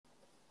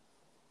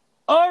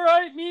All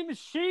right, me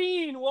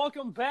machine.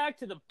 Welcome back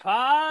to the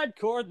pod.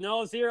 Cord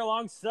Nose here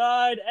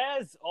alongside,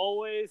 as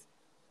always,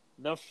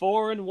 the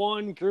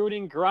 4-1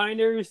 Gruden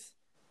Grinders.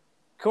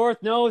 Cord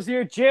Nose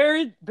here.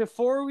 Jared,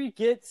 before we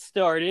get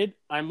started,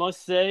 I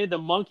must say the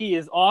monkey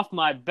is off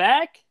my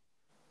back,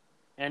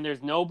 and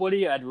there's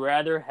nobody I'd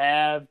rather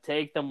have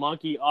take the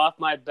monkey off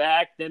my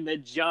back than the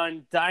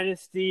Jun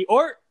Dynasty,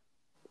 or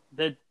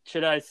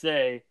should I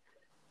say,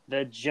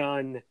 the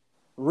Jun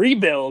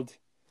Rebuild.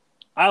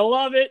 I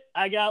love it.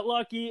 I got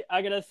lucky.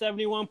 I got a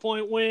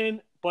 71-point win.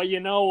 But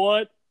you know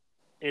what?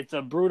 It's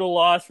a brutal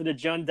loss for the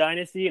Jun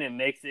Dynasty, and it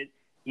makes it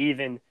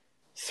even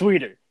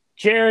sweeter.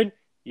 Jared,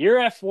 you're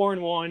at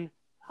 4-1.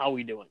 How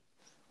we doing?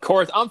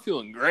 Course, I'm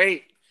feeling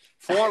great.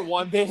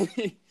 4-1,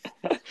 baby.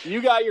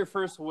 You got your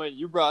first win.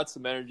 You brought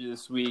some energy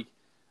this week.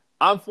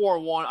 I'm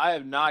 4-1. I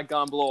have not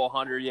gone below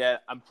 100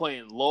 yet. I'm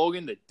playing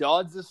Logan, the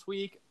Duds, this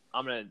week.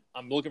 I'm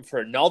looking for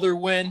another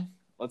win.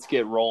 Let's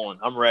get rolling.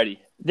 I'm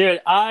ready.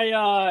 Dude,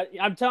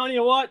 I'm telling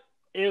you what,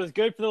 it was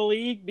good for the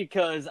league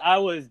because I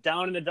was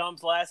down in the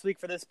dumps last week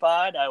for this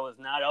pod. I was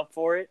not up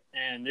for it.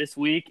 And this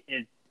week,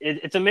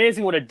 it's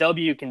amazing what a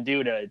W can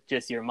do to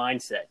just your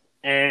mindset.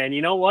 And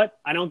you know what?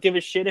 I don't give a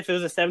shit if it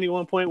was a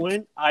 71-point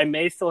win. I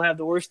may still have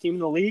the worst team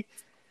in the league,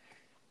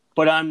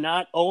 but I'm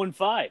not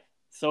 0-5.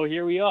 So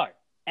here we are.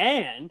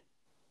 And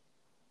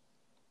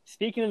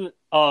speaking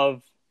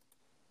of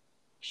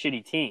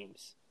shitty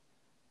teams,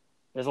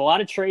 there's a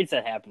lot of trades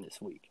that happened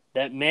this week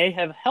that may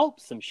have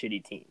helped some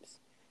shitty teams.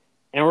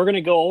 And we're going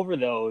to go over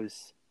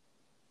those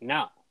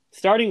now.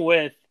 Starting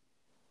with...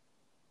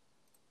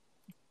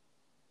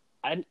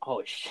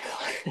 Hold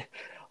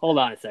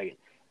on a second.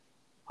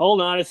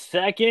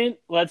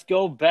 Let's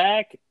go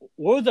back.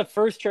 What was the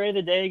first trade of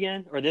the day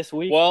again? Or this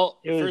week? Well,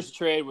 first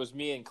trade was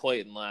me and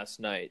Clayton last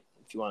night,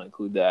 if you want to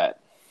include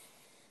that.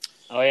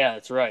 Oh, yeah,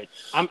 that's right.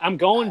 I'm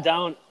going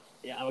down...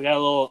 Yeah, we got a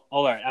little...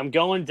 All right, I'm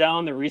going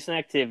down the recent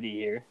activity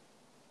here.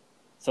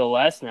 So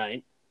last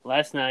night,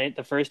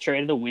 the first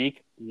trade of the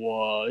week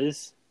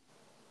was...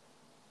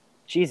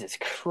 Jesus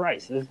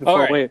Christ. This is before, all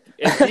right. Wait.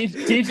 It's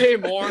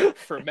DJ Moore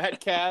for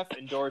Metcalf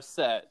and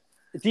Dorsett.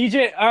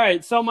 DJ, all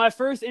right. So my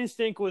first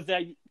instinct was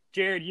that,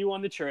 Jared, you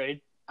won the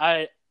trade.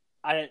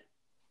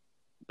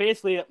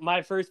 Basically,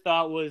 my first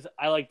thought was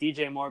I like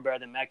DJ Moore better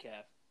than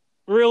Metcalf.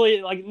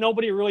 Really, like,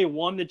 nobody really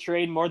won the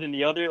trade more than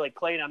the other. Like,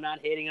 Clayton, I'm not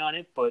hating on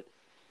it, but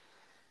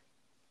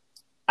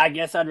I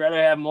guess I'd rather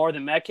have Moore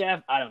than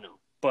Metcalf. I don't know.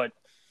 But,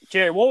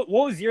 Jared, what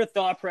was your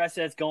thought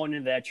process going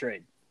into that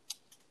trade?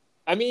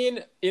 I mean,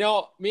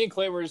 me and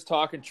Clay were just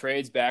talking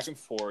trades back and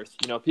forth.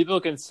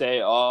 People can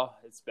say, oh,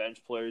 it's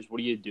bench players. What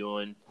are you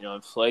doing?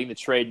 Inflating the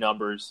trade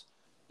numbers.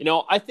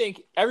 I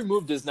think every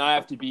move does not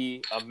have to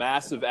be a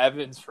massive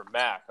Evans for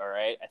Mac, all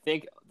right? I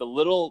think the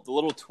little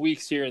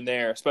tweaks here and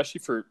there, especially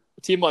for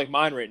a team like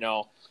mine right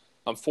now,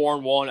 I'm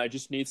 4-1. I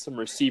just need some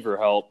receiver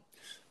help.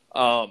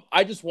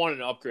 I just wanted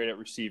an upgrade at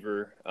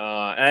receiver,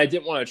 and I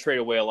didn't want to trade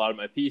away a lot of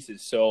my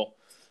pieces. So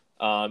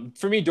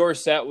for me,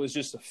 Dorsett was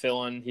just a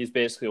fill-in. He's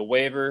basically a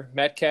waiver.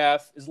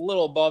 Metcalf is a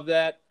little above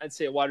that. I'd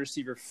say a wide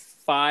receiver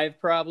 5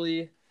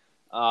 probably.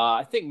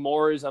 I think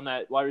Moore is on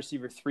that wide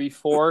receiver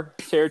 3-4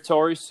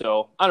 territory.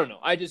 So I don't know.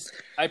 I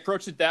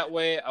approached it that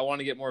way. I want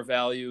to get more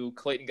value.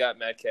 Clayton got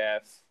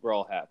Metcalf. We're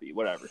all happy.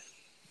 Whatever.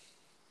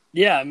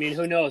 Yeah, I mean,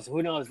 who knows?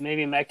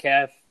 Maybe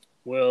Metcalf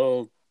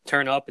will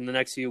turn up in the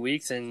next few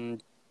weeks,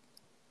 and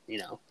who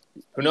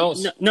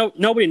knows? No,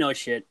 nobody knows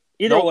shit.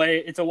 Either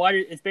way,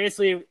 it's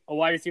basically a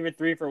wide receiver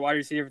 3 for a wide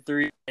receiver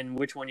 3, and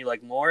which one you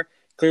like more.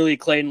 Clearly,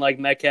 Clayton liked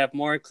Metcalf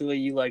more. Clearly,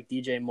 you like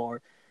DJ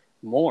Moore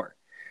more.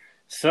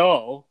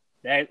 So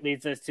that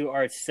leads us to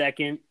our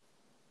second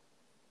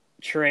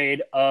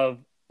trade of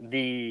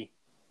the.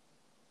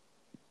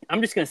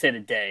 I'm just gonna say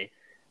the day.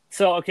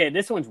 So okay,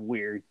 this one's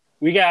weird.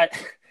 We got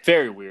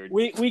very weird.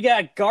 We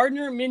got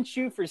Gardner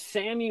Minshew for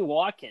Sammy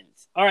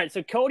Watkins. All right,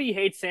 so Cody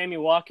hates Sammy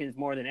Watkins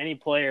more than any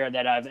player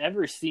that I've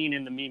ever seen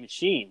in the Meme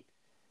Machine.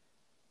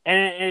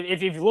 And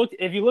if you look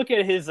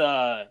at his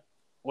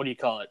what do you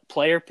call it?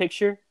 Player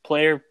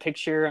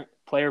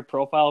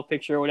profile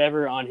picture or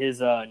whatever on his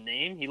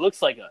name, he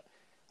looks like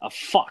a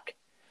fuck.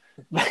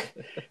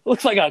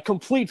 Looks like a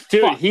complete fuck.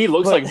 Dude, he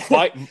looks like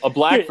a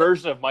black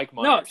version of Mike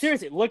Myers. No,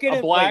 seriously, look at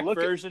a black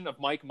version of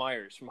Mike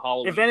Myers from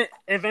Halloween.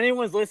 If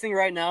anyone's listening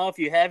right now, if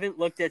you haven't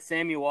looked at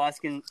Sammy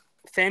Watkins'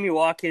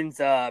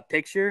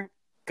 picture,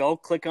 go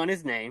click on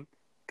his name.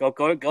 Go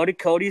to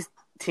Cody's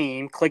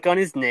team. Click on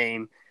his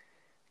name.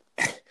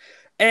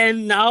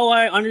 And now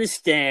I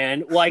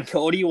understand why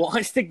Cody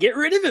wants to get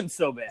rid of him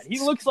so bad. He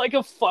looks like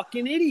a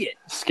fucking idiot.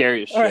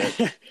 Scary as shit.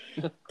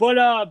 Right.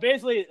 But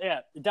basically, yeah,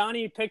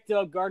 Donnie picked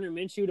up Gardner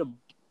Minshew to,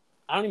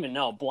 I don't even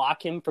know,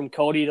 block him from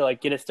Cody to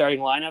get a starting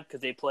lineup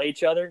because they play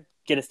each other,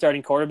 get a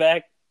starting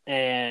quarterback.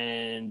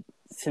 And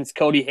since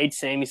Cody hates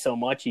Sammy so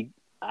much,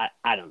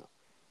 I don't know.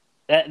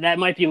 That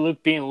might be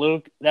Luke being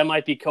Luke. That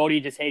might be Cody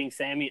just hating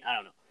Sammy. I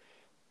don't know.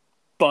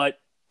 But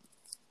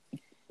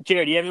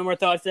Jared, do you have any more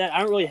thoughts to that? I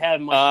don't really have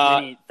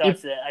many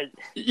thoughts to that.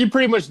 You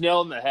pretty much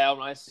nailed in the head.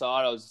 When I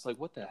saw it, I was just like,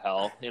 "What the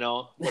hell?"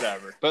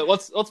 Whatever. But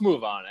let's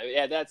move on.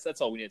 Yeah,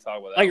 that's all we need to talk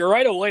about. Like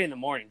right away in the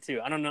morning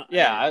too. I don't know.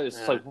 Yeah, I was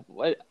like,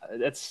 "What?"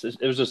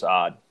 It was just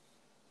odd.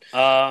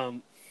 Yeah.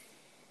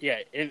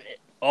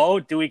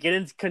 Do we get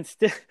into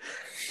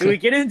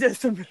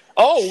some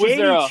was shady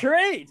there a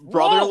trades?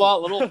 brother-in-law,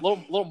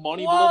 little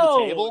money below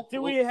the table?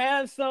 Do we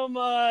have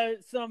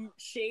some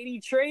shady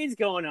trades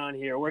going on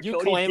here where you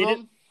claim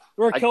them?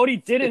 Cody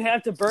didn't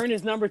have to burn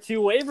his number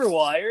 2 waiver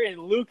wire, and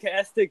Luke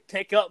has to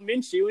pick up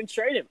Minshew and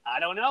trade him. I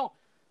don't know.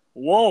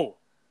 Whoa.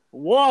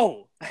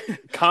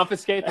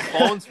 Confiscate the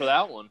phones for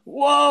that one.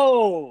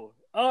 Whoa.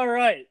 All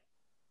right.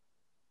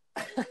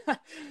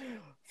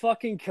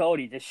 Fucking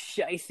Cody, the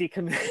shicey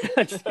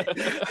commander.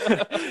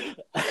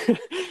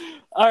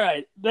 All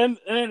right. Then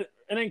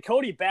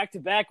Cody back to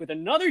back with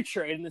another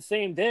trade in the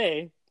same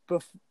day.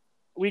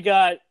 We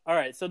got all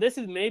right. So this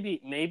is maybe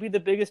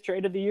the biggest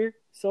trade of the year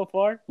so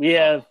far. We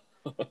have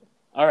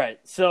all right.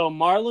 So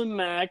Marlon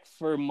Mack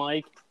for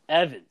Mike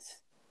Evans.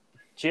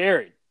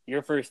 Jared,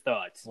 your first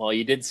thoughts. Well,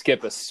 you did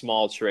skip a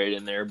small trade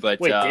in there, but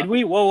wait, did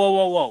we?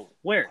 Whoa!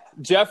 Where?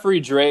 Jeffrey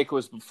Drake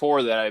was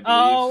before that, I believe.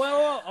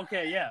 Oh,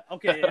 okay, yeah.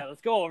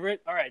 Let's go over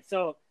it. All right,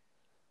 so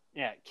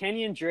yeah,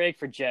 Kenyon Drake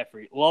for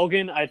Jeffrey.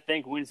 Logan, I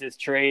think, wins this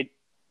trade.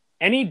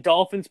 Any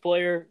Dolphins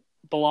player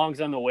belongs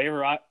on the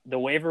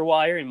waiver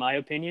wire, in my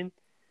opinion.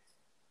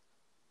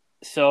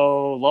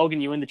 So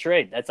Logan, you win the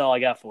trade. That's all I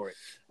got for it.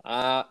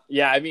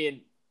 Yeah, I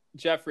mean,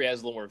 Jeffrey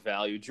has a little more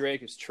value.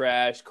 Drake is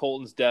trash.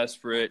 Colton's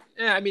desperate.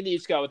 I mean, they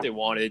each got what they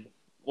wanted.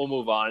 We'll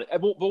move on.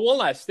 But one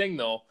last thing,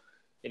 though.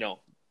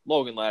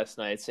 Logan last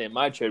night saying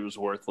my trade was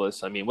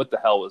worthless. I mean, what the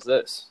hell was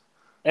this?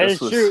 That is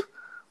true.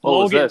 What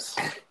was this?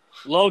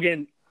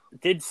 Logan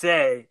did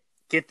say,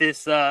 get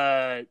this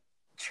trash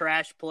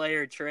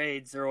player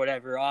trades or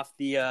whatever off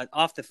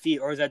the feet,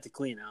 or is that to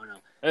clean? I don't know.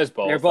 It's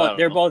both.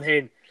 They're both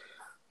hating.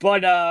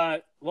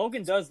 But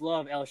Logan does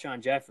love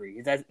Alshon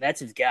Jeffrey. That's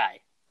his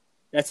guy.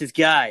 That's his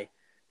guy.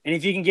 And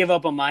if you can give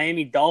up a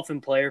Miami Dolphin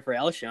player for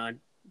Alshon,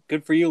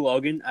 good for you,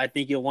 Logan. I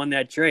think you'll win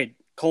that trade.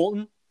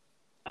 Colton,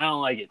 I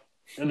don't like it.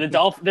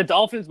 The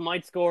Dolphins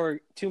might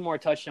score 2 more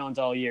touchdowns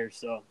all year,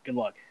 so good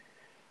luck.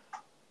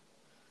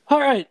 All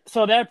right,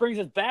 so that brings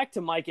us back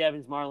to Mike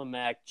Evans, Marlon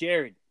Mack.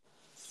 Jared,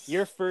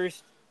 your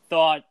first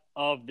thought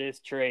of this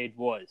trade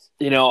was?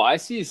 I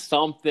see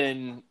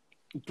something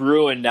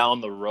brewing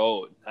down the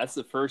road. That's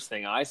the first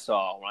thing I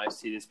saw when I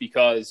see this,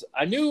 because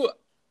I knew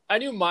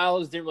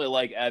Miles didn't really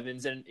like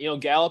Evans, and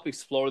Gallup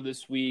exploded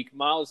this week.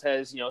 Miles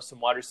has some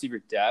wide receiver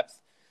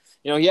depth.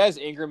 He has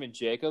Ingram and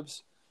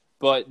Jacobs,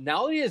 but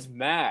now that he has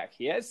Mack,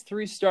 he has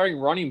 3 starting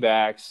running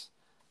backs,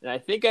 and I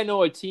think I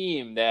know a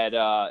team that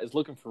is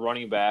looking for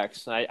running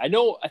backs. And I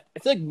feel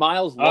like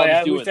Miles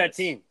loves doing who's that this.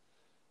 team?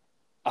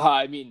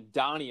 I mean,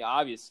 Donnie,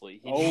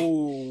 obviously.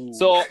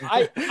 So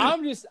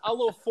I'm just a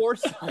little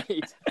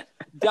foresight.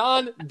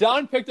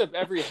 Don picked up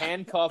every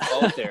handcuff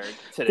out there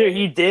today. Dude,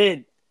 he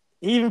did.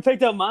 He even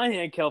picked up my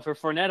handcuff for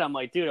Fournette. I'm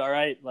like, dude, all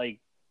right, like,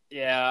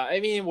 yeah. I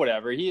mean,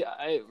 whatever.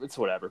 It's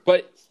whatever.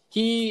 But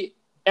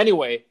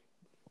anyway.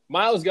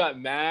 Miles got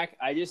Mack.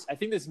 I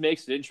think this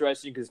makes it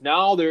interesting because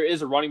now there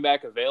is a running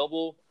back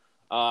available.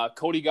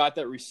 Cody got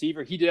that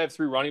receiver. He did have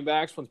 3 running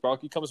backs once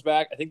Barkley comes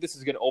back. I think this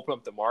is going to open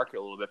up the market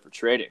a little bit for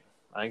trading.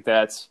 I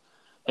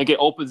think it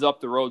opens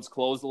up the roads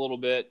closed a little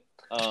bit.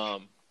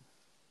 I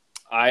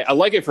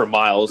like it for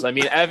Miles. I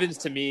mean, Evans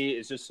to me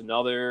is just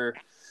another.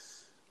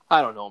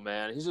 I don't know,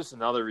 man. He's just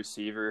another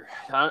receiver.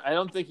 I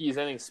don't think he's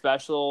anything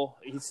special.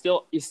 He's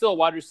still a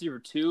wide receiver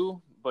 2,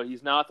 but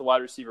he's not the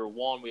wide receiver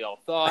 1 we all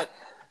thought.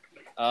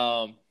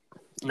 No.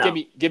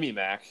 Give me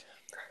Mac,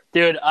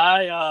 dude.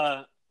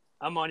 I'm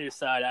on your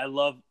side. I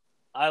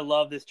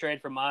love this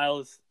trade for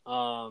Miles.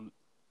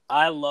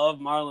 I love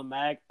Marlon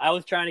Mack. I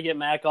was trying to get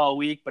Mack all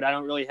week, but I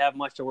don't really have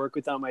much to work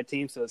with on my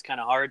team, so it's kind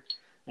of hard.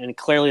 And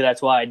clearly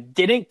that's why I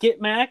didn't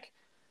get Mack.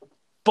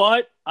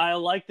 But I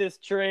like this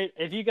trade.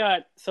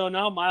 So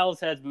now Miles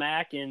has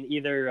Mack in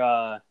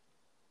either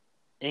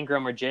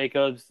Ingram or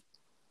Jacobs.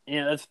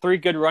 That's 3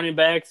 good running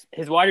backs.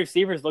 His wide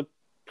receivers look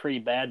pretty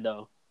bad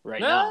though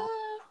now.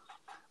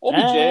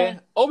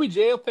 OBJ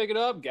will pick it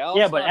up. Gallup.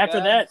 Yeah, but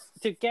after that,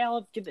 dude,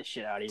 Gallup, get the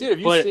shit out of here.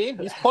 Dude, have you seen?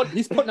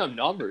 He's putting up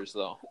numbers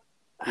though.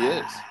 He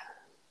is.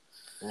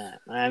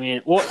 I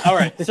mean, well, all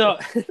right. So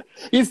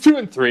he's 2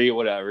 and 3,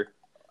 whatever.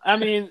 I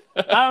mean,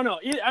 I don't know.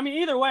 I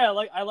mean, either way,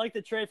 I like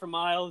the trade for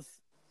Miles.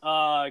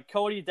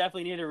 Cody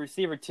definitely needed a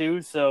receiver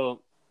too. So,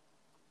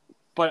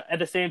 but at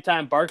the same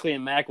time, Barkley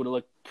and Mack would have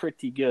looked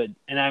pretty good.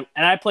 And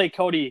I play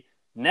Cody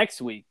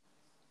next week,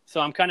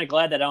 so I'm kind of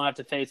glad that I don't have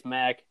to face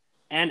Mack.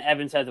 And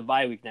Evans has a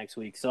bye week next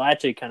week, so I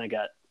actually kind of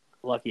got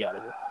lucky out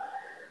of it.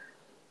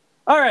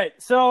 All right,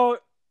 so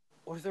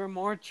was there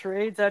more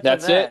trades after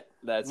that? That's it.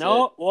 That's it.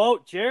 No, whoa,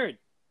 Jared,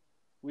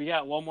 we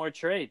got one more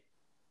trade.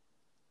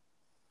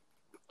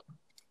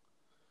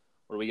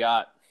 What do we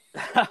got?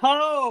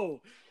 Oh,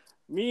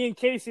 me and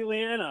Casey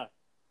Leanna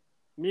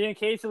we're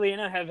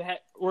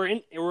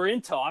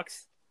in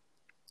talks.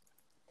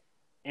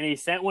 and he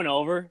sent one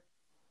over,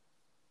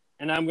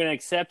 and I'm going to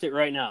accept it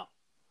right now.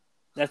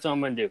 That's what I'm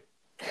going to do.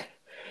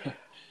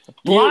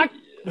 Block.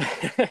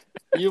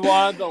 You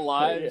wanted the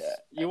live.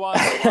 You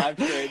wanted the live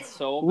trade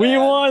so bad. We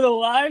wanted the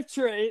live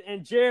trade,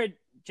 and Jared,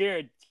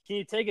 can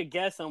you take a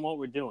guess on what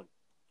we're doing?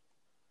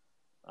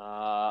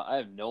 I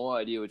have no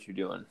idea what you're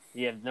doing.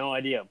 You have no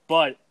idea,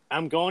 but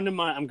I'm going to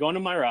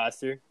my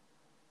roster,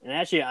 and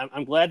actually,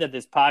 I'm glad that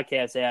this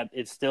podcast app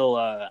is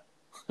still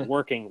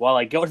working while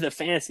I go to the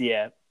fantasy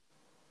app.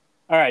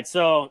 All right,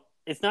 so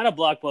it's not a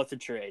blockbuster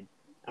trade.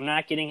 I'm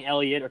not getting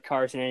Elliott or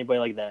Carson or anybody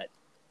like that,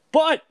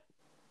 but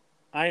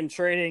I am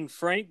trading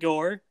Frank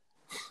Gore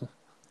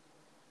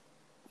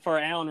for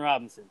Allen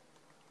Robinson.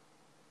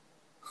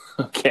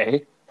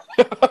 Okay.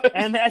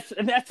 and that's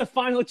the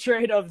final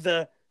trade of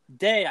the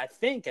day, I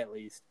think, at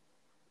least.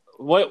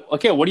 What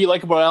do you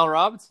like about Allen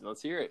Robinson?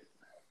 Let's hear it.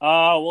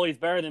 Well, he's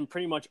better than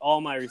pretty much all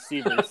my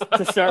receivers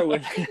to start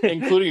with,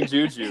 including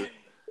Juju.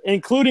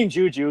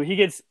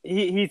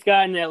 He's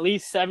gotten at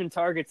least 7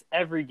 targets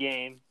every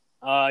game.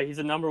 He's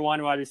a number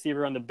 1 wide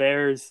receiver on the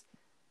Bears.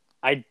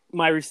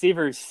 My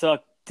receivers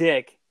suck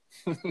dick.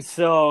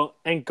 So,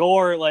 and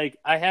Gore, like,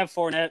 I have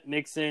Fournette,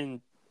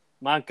 Mixon,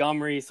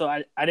 Montgomery, so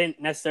I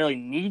didn't necessarily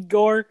need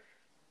Gore.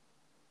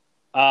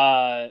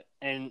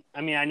 And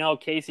I mean, I know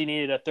Casey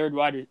needed a third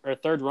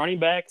running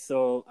back,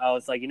 so I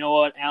was like, you know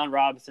what, Allen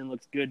Robinson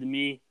looks good to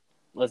me.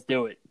 Let's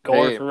do it.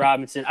 Gore for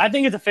Robinson. I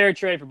think it's a fair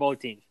trade for both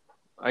teams.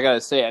 I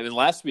gotta say, I mean,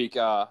 last week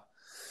I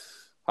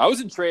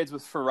was in trades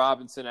for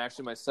Robinson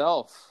actually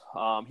myself.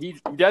 He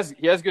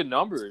has good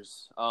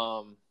numbers.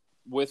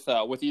 With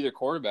either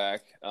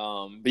quarterback.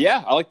 But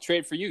yeah, I like to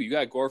trade for you. You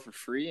got Gore for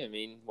free. I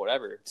mean,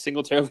 whatever.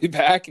 Singletary will be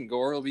back and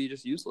Gore will be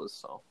just useless.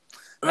 So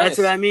that's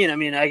what I mean.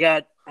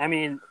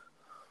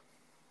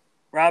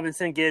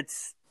 Robinson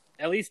gets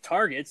at least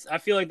targets. I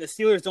feel like the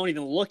Steelers don't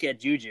even look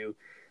at Juju.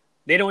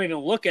 They don't even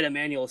look at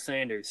Emmanuel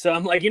Sanders. So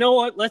I'm like, you know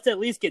what? Let's at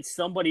least get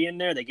somebody in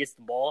there that gets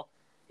the ball.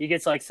 He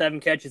gets like 7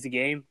 catches a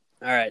game.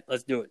 All right,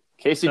 let's do it.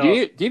 Casey, do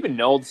you even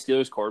know the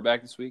Steelers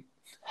quarterback this week?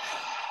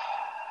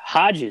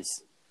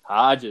 Hodges,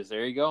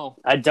 there you go.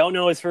 I don't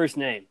know his first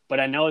name, but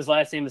I know his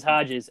last name is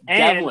Hodges.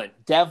 And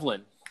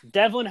Devlin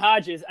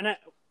Hodges. And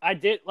I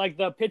did, like,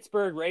 the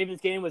Pittsburgh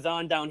Ravens game was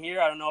on down here.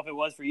 I don't know if it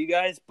was for you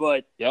guys,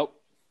 but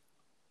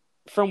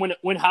from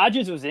when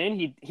Hodges was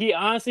in, he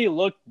honestly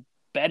looked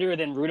better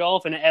than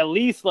Rudolph, and at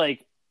least,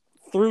 like,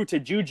 threw to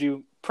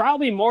Juju,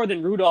 probably more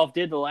than Rudolph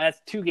did the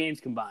last 2 games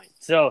combined.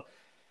 So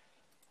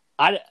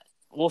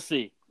we'll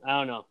see. I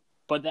don't know.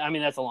 But, I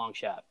mean, that's a long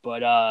shot.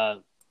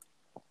 But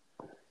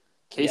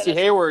Casey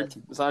Hayward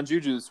was on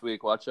Juju this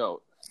week. Watch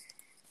out.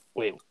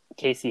 Wait,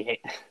 Casey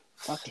Hayward.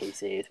 Fuck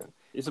Casey Hayward.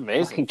 He's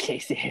amazing. Fucking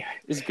Casey Hayward.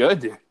 He's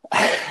good, dude.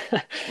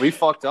 We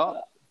fucked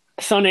up.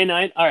 Sunday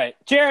night. All right.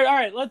 Jared, all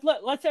right.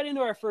 Let's head into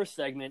our first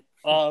segment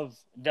of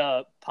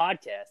the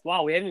podcast.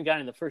 Wow, we haven't even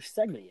gotten to the first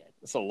segment yet.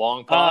 It's a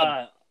long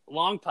pod.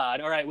 Long pod.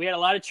 All right. We had a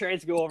lot of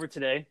trades to go over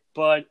today.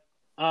 But,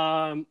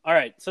 all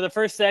right. So the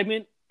first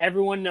segment,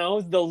 everyone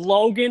knows, the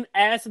Logan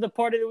ass of the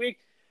part of the week.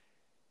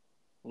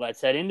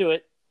 Let's head into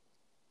it.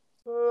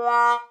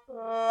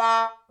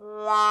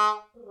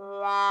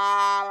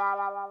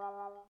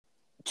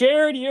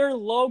 Jared, your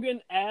Logan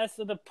ass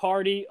of the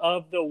party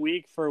of the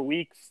week for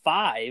week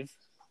 5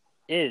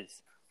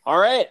 is. All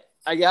right.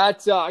 I got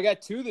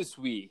 2 this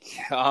week.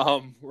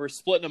 We're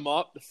splitting them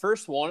up. The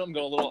first one, I'm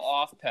going a little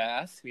off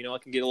path. You know,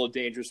 it can get a little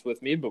dangerous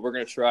with me, but we're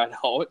going to try it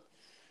out.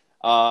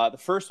 The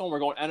first one, we're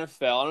going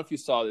NFL. I don't know if you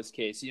saw this,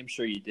 Casey. I'm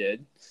sure you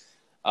did.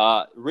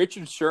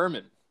 Richard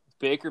Sherman,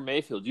 Baker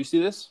Mayfield. Did you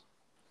see this?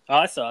 Oh,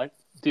 I saw it.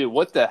 Dude,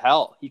 what the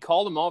hell? He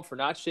called him out for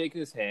not shaking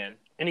his hand.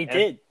 And he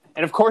did.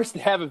 And, of course, they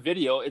have a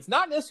video. It's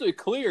not necessarily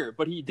clear,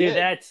 but he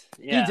did.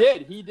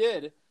 Dude, He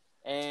did.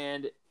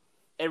 And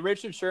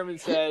Richard Sherman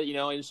said, you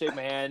know, he didn't shake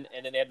my hand,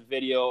 and then they have the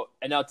video,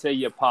 and I'll tell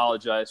you,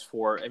 apologize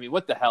for it. I mean,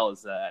 what the hell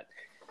is that?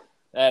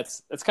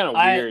 That's kind of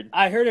weird.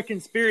 I heard a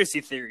conspiracy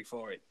theory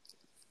for it.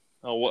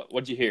 Oh,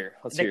 what'd you hear?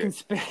 Let's hear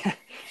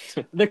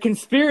it. The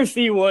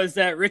conspiracy was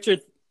that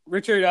Richard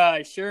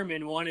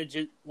Sherman wanted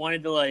to,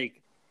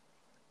 like,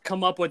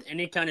 come up with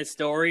any kind of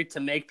story to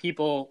make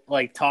people,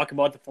 like, talk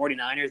about the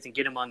 49ers and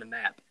get them on the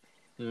map.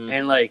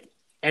 And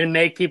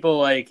make people,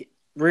 like,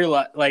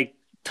 realize, like,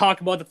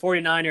 talk about the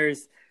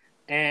 49ers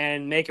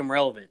and make them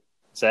relevant.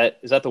 Is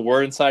that the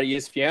word inside of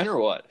ESPN or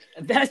what?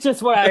 That's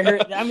just what I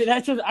heard. I mean, I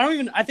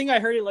think I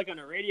heard it, like, on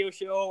a radio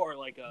show or,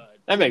 like, a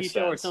TV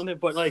show or something.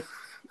 But, like,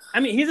 I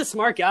mean, he's a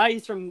smart guy.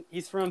 He's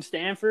from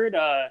Stanford.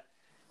 I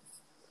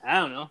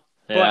don't know.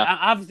 Yeah. But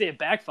obviously it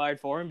backfired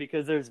for him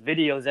because there's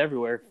videos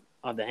everywhere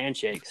of the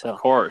handshake. So, of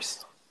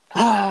course.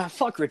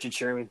 Fuck Richard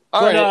Sherman.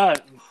 All right.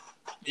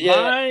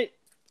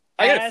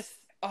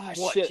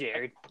 Shit,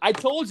 Jared? I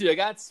told you I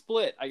got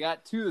split. I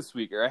got 2 this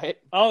week, all right?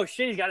 Oh,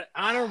 shit, he's got an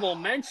honorable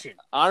mention.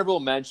 Honorable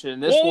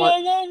mention.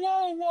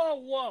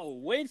 Whoa.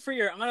 Wait for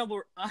your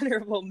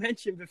honorable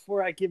mention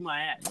before I give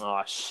my ass.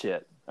 Oh,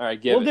 shit. All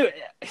right, give it.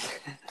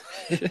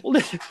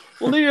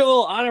 We'll do your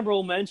little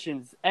honorable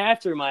mentions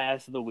after my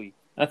ass of the week.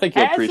 I think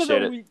you'll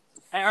appreciate it.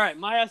 All right,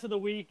 my ass of the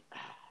week.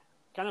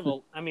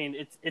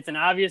 it's an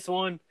obvious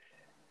one.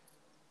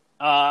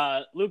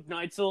 Luke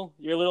Neitzel,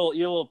 your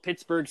little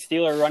Pittsburgh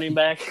Steeler running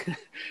back.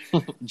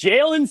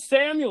 Jalen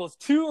Samuels,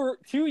 2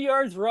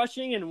 yards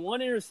rushing and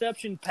 1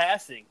 interception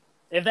passing.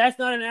 If that's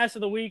not an ass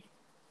of the week,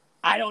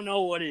 I don't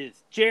know what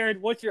is.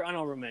 Jared, what's your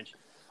honorable mention?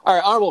 All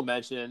right, honorable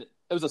mention.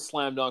 It was a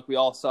slam dunk. We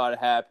all saw it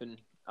happen.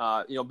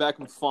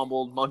 Beckham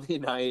fumbled Monday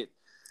night.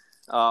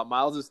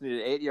 Miles just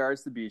needed 8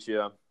 yards to beat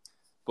you.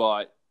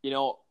 But,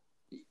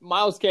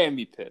 Miles can't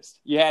be pissed.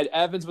 You had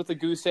Evans with the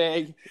goose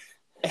egg.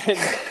 And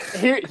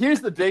here's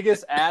the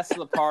biggest ass of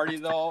the party,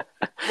 though.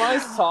 When I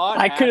saw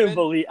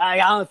it I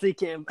honestly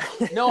can't.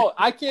 No,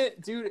 I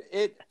can't, dude.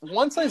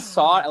 Once I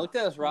saw it, I looked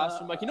at his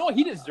roster. I'm like,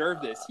 he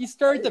deserved this. He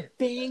started the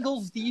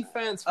Bengals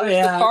defense versus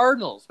the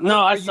Cardinals.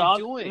 I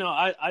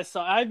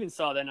even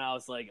saw that, and I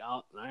was like, oh,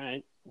 all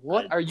right.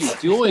 What are you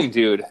doing,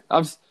 dude?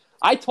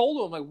 I told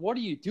him, I'm like, what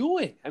are you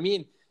doing? I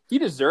mean, he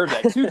deserved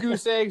that. 2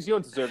 goose eggs. You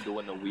don't deserve to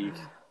win the week.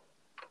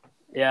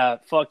 Yeah,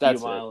 fuck you,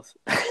 Miles.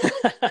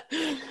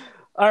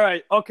 All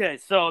right, okay,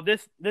 so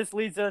this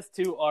leads us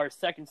to our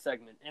second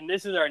segment, and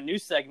this is our new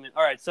segment.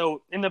 All right,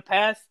 so in the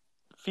past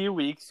few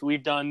weeks,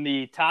 we've done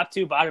the top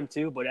 2, bottom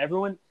 2, but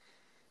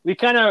we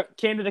kind of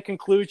came to the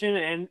conclusion,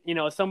 and,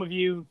 some of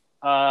you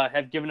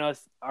have given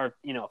us our,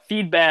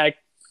 feedback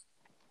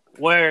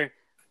where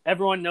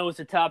everyone knows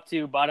the top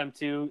 2, bottom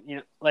 2,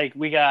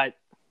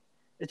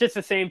 it's just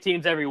the same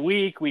teams every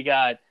week. We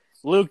got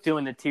Luke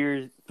doing the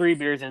tiers, 3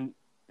 beers and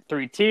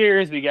 3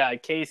 tiers. We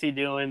got Casey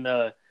doing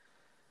the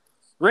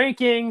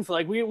rankings.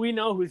 We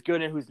know who's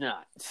good and who's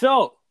not.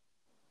 So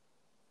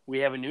we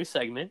have a new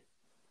segment.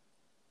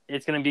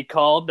 It's going to be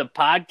called the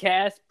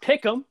Podcast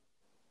Pick'em,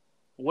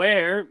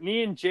 where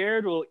me and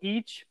Jared will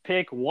each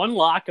pick 1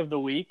 lock of the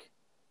week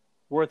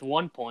worth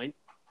 1 point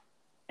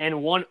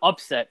and 1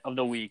 upset of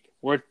the week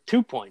worth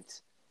 2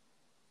 points.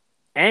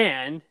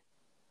 And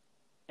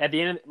at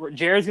the end,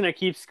 Jared's going to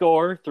keep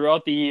score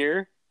throughout the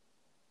year.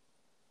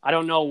 I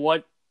don't know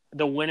what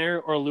the winner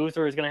or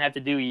loser is going to have to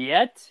do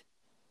yet,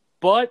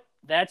 but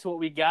that's what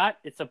we got.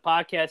 It's a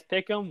Podcast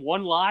Pick'em,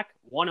 1 lock,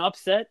 1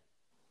 upset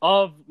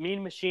of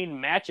Mean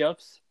Machine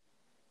matchups.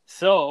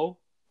 So,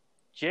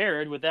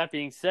 Jared, with that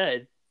being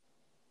said,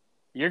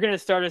 you're going to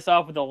start us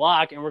off with a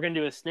lock, and we're going to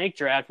do a snake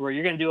draft where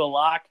you're going to do a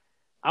lock.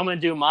 I'm going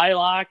to do my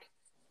lock.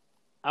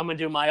 I'm going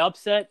to do my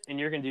upset, and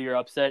you're going to do your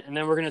upset, and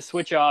then we're going to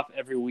switch off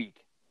every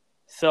week.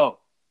 So,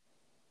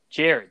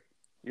 Jared,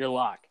 your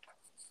lock.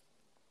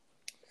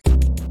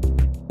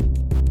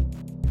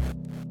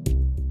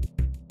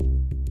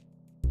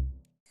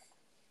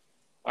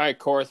 All right,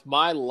 Korth,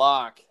 my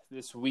lock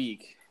this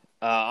week.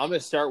 I'm going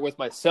to start with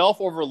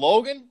myself over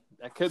Logan.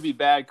 That could be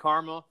bad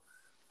karma,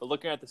 but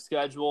looking at the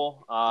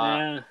schedule,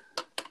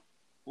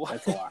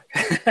 that's a lock.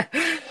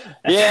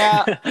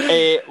 Yeah.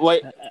 Hey,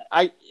 wait.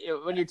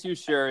 When you're too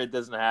sure, it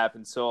doesn't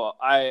happen. So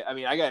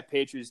I got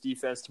Patriots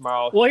defense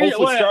tomorrow. Well,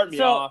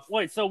 off.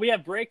 Wait, so we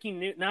have breaking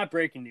news, not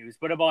breaking news,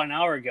 but about an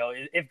hour ago,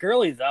 if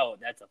Gurley's out,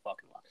 that's a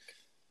fucking lock.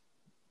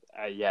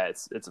 Yeah,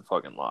 it's a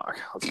fucking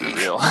lock. Let's be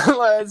real.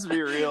 Let's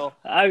be real.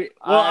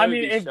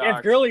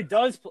 If Gurley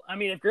does,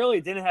 if Gurley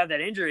didn't have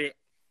that injury,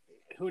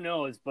 who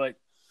knows? But,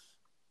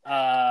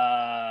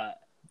 yeah.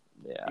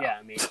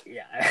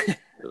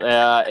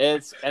 Yeah,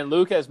 and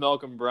Luke has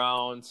Malcolm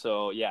Brown,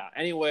 so yeah.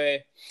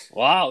 Anyway,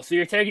 wow. So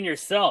you're taking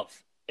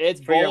yourself.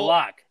 It's for bold. Your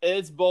lock.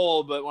 It's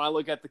bold, but when I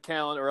look at the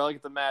calendar or I look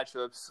at the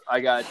matchups,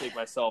 I gotta take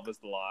myself as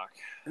the lock.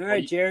 All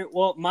right, Jared.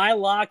 Well, my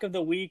lock of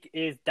the week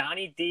is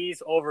Donnie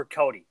D's over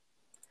Cody.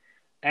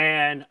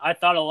 And I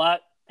thought a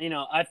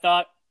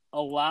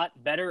lot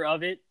better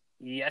of it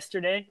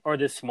yesterday or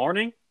this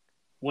morning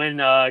when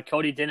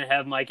Cody didn't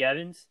have Mike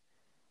Evans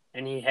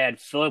and he had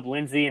Phillip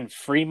Lindsay and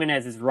Freeman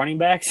as his running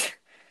backs.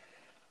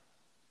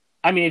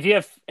 I mean, if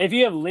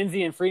you have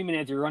Lindsay and Freeman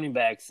as your running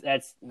backs,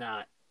 that's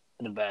not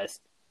the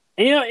best.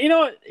 And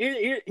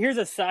here's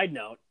a side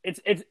note.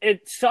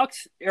 It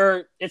sucks,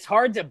 or it's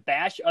hard to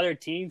bash other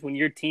teams when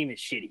your team is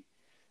shitty.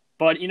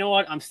 But you know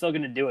what? I'm still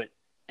gonna do it.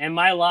 And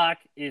my lock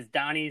is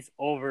Donnie's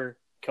over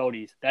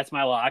Cody's. That's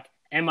my lock.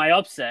 And my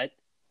upset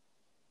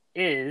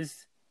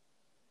is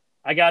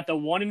I got the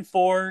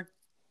 1-4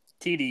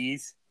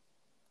 TDs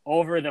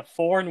over the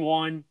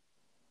 4-1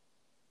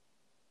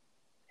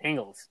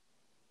 Ingles.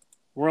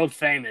 World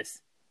famous.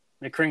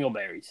 The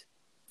Kringleberries.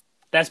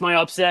 That's my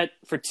upset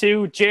for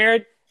 2.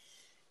 Jared.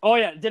 Oh,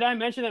 yeah. Did I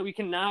mention that we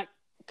cannot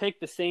pick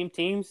the same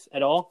teams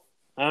at all?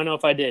 I don't know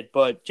if I did.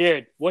 But,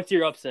 Jared, what's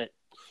your upset?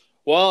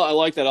 Well, I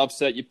like that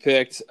upset you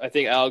picked. I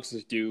think Alex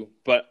is due.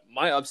 But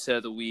my upset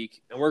of the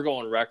week, and we're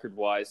going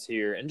record-wise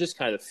here, and just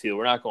kind of the feel.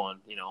 We're not going,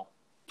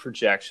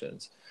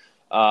 projections.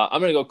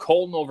 I'm going to go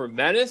Colton over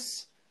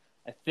Menace.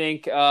 I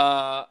think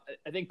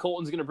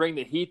Colton's going to bring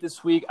the heat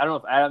this week. I don't know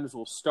if Adams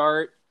will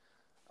start.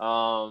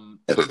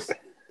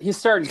 He's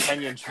starting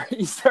Kenyon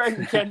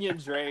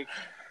Drake.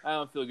 I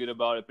don't feel good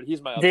about it, but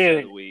he's my upset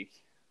of the week.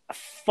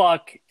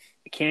 Fuck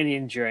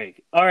Kenyon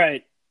Drake. All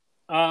right.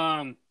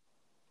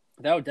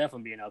 That would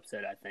definitely be an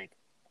upset, I think.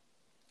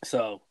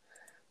 So,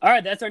 All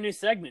right, that's our new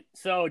segment.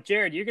 So,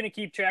 Jared, you're going to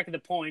keep track of the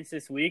points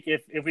this week.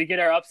 If we get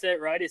our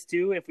upset right, it's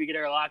 2. If we get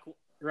our lock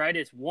right,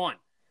 it's 1.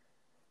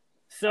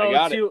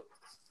 So, to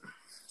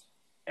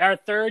our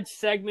third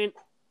segment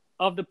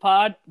of the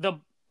pod, the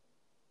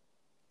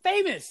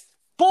famous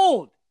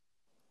bold,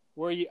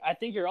 where I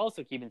think you're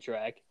also keeping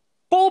track,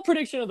 bold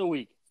prediction of the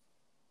week.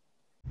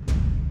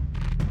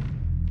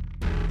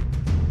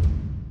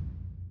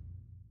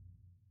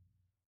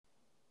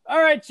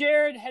 All right,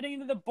 Jared, heading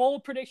into the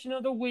bold prediction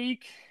of the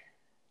week.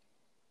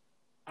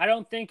 I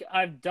don't think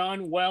I've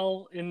done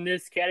well in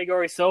this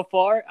category so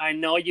far. I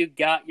know you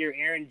got your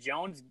Aaron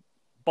Jones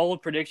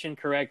bold prediction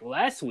correct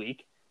last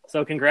week,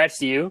 so congrats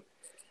to you.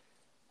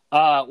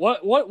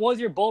 What was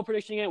your bold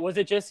prediction again? Was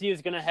it just he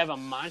was going to have a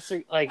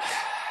monster? Like,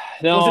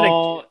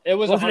 no,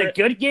 was it a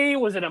good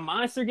game? Was it a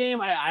monster game?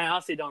 I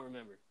honestly don't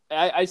remember.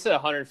 I said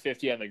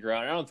 150 on the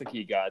ground. I don't think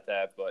he got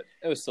that, but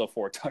it was still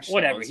 4 touchdowns.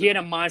 Whatever. He had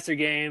a monster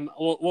game.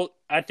 Well,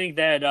 I think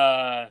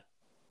that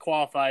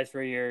qualifies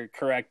for your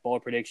correct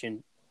bold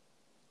prediction.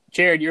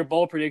 Jared, your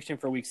bold prediction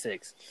for week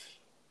 6.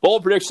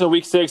 Bold prediction of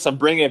week 6. I'm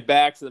bringing it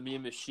back to the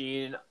Mean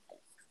Machine.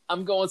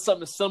 I'm going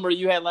something similar to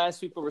you had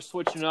last week, but we're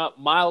switching up.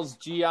 Miles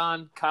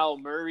Gian, Kyle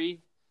Murray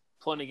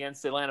playing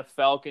against the Atlanta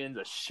Falcons.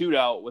 A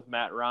shootout with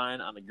Matt Ryan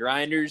on the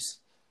Grinders.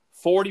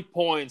 40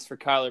 points for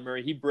Kyler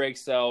Murray. He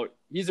breaks out.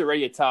 He's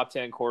already a top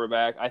 10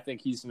 quarterback. I think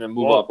he's going to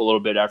move up a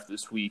little bit after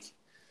this week.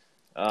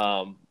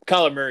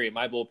 Kyler Murray,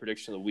 my bold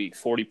prediction of the week,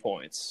 40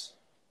 points.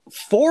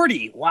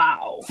 40?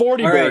 Wow.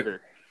 40 burger. Right.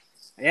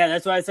 Yeah,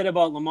 that's what I said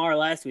about Lamar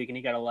last week, and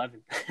he got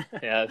 11.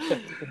 Yeah.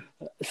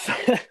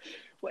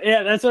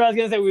 Yeah, that's what I was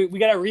going to say. We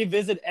got to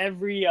revisit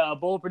every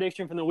bold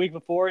prediction from the week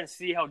before and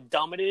see how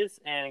dumb it is.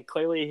 And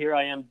clearly here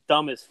I am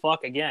dumb as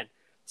fuck again.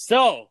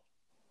 So,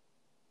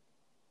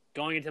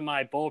 going into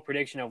my bold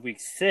prediction of week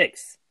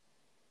 6,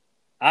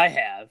 I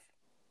have.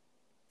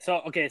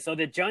 So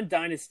the John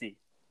Dynasty.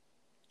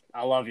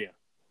 I love you.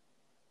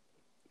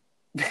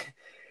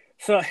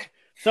 So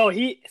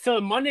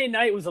Monday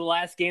night was the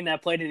last game that I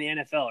played in the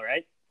NFL,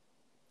 right?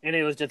 And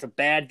it was just a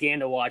bad game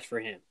to watch for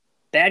him.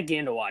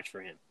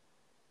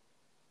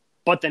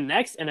 But the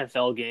next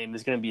NFL game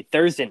is going to be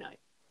Thursday night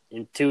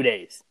in 2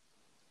 days.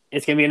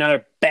 It's going to be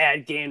another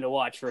bad game to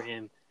watch for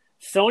him.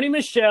 Sony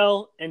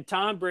Michel and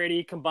Tom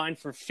Brady combined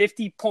for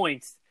 50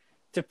 points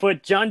to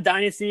put John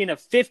Dynasty in a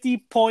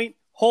 50-point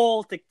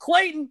hole to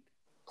Clayton,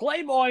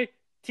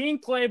 Team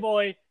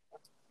Clayboy,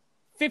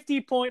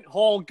 50-point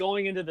hole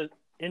going into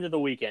the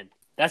weekend.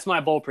 That's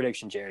my bold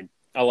prediction, Jared.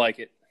 I like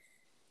it.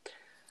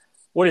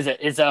 What is it?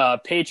 It's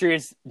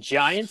Patriots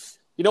Giants.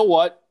 You know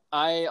what?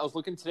 I was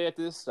looking today at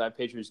this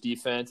Patriots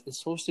defense. It's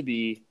supposed to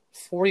be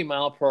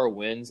 40-mile-per-hour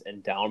winds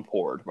and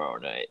downpour tomorrow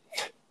night.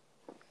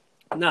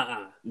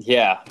 Nuh-uh.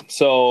 Yeah.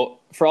 So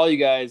for all you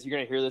guys, you're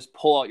gonna hear this.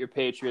 Pull out your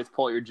Patriots.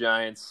 Pull out your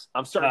Giants.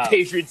 I'm starting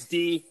Patriots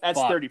D. That's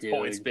 30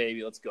 points,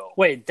 baby. Let's go.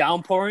 Wait,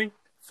 downpouring?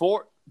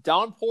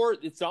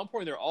 It's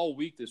downpouring there all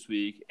week this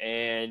week,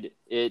 and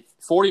it's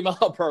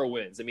 40-mile-per-hour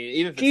winds. I mean,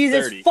 even if it's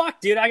Jesus 30. Fuck,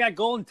 dude! I got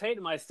Golden Tate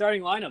in my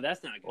starting lineup.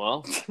 That's not good.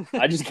 Well,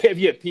 I just gave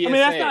you a PSA. I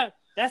mean,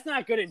 that's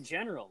not good in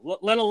general.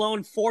 Let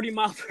alone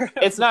 40-mile-per-hour.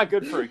 It's not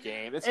good for a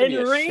game. It's gonna be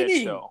a raining.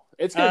 shit show.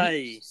 It's gonna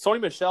be. Sony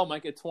Michel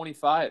might get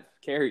 25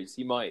 carries.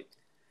 He might.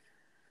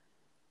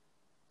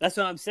 That's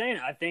what I'm saying.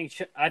 I think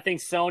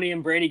Sony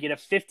and Brady get a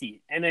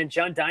 50, and then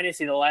John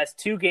Dynasty, the last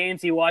 2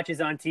 games he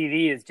watches on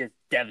TV, is just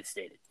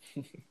devastated.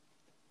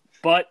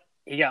 But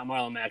he got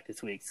Marlon Mack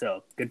this week,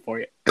 so good for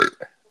you.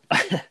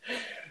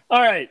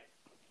 All right.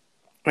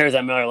 There's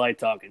that Miller Lite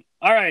talking.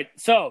 All right,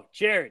 so,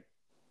 Jared,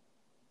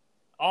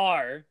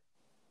 our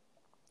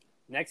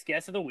next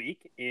guest of the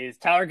week is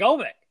Tyler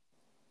Govek,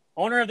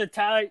 owner of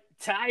the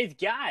Ties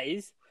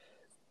Guys,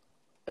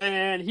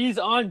 and he's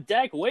on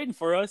deck waiting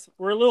for us.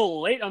 We're a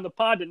little late on the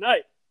pod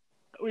tonight.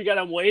 We got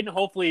him waiting.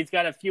 Hopefully he's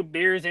got a few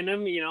beers in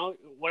him. You know,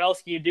 what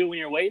else can you do when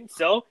you're waiting?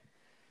 So,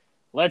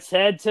 let's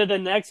head to the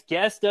next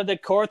guest of the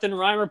Korth and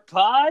Reimer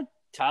pod,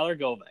 Tyler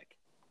Govek.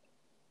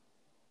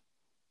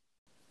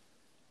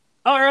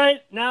 All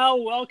right, now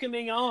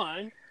welcoming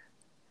on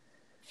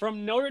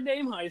from Notre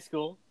Dame High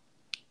School,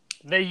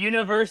 the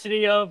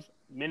University of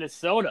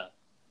Minnesota,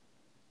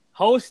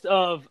 host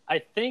of, I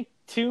think,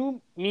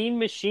 2 Mean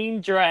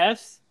Machine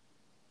drafts,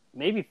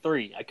 maybe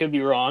 3, I could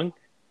be wrong,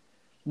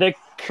 the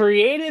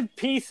creative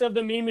piece of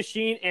the Mean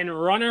Machine and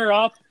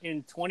runner-up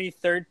in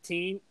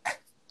 2013,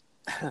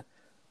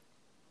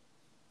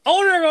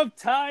 owner of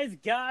Ties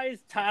Guys,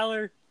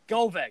 Tyler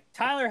Govek.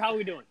 Tyler, how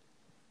we doing?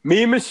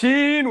 Mean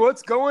Machine,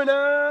 what's going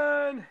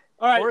on?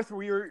 All right. Korth,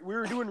 we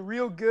were doing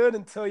real good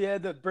until you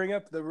had to bring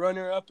up the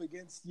runner-up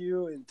against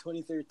you in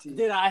 2013.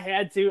 Dude, I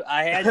had to.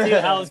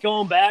 I was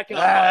going back, and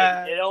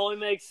I'm like, it only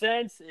makes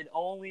sense.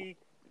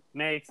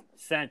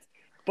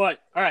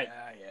 But, all right.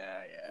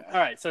 Yeah. All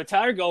right, so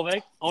Tyler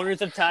Govek,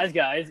 owners of Ties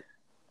Guys,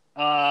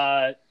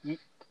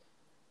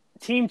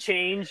 team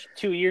change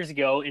 2 years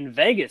ago in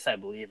Vegas, I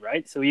believe,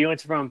 right? So you went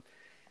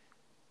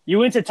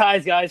to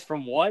Ties Guys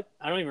from what?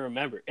 I don't even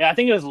remember. I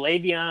think it was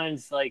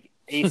Le'Veon's, like,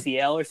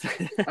 ACL or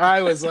something.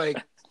 I was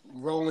like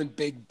rolling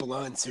big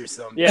blunts or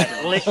something. Yeah,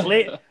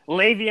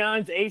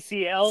 Le'Veon's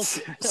ACL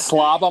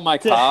Slob on my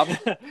cob.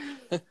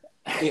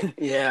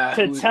 Yeah.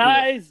 to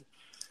Ty's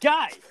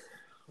guys.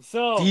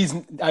 So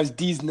I was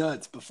D's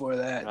nuts before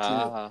that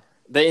too.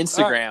 The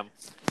Instagram.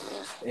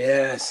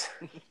 Yes.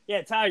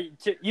 Yeah, Tyler,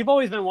 you've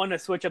always been one to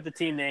switch up the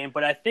team name,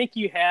 but I think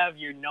you have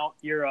your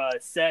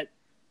set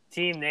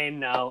team name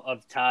now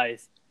of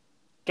Ty's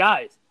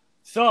guys.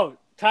 So,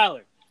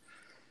 Tyler,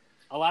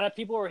 a lot of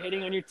people were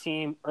hitting on your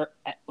team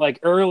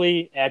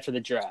early after the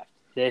draft.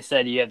 They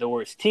said you had the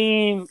worst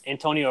team,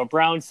 Antonio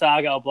Brown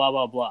saga, blah,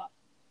 blah, blah.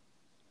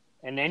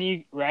 And then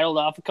you rattled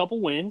off a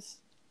couple wins,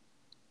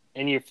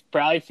 and you're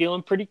probably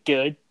feeling pretty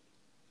good,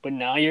 but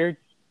now you're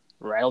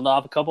rattled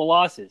off a couple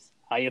losses.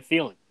 How you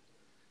feeling?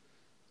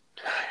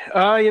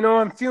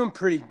 I'm feeling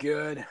pretty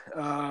good.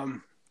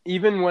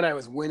 Even when I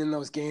was winning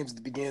those games at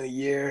the beginning of the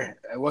year,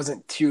 I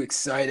wasn't too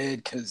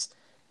excited because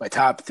my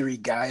top 3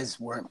 guys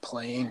weren't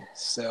playing.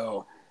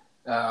 So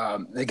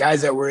the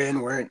guys that were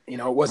in weren't,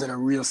 it wasn't a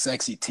real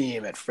sexy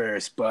team at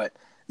first. But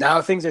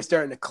now things are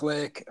starting to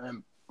click.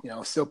 I'm,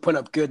 still putting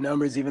up good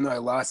numbers even though I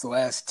lost the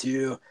last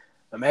 2.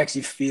 I'm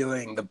actually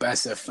feeling the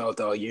best I've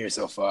felt all year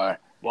so far.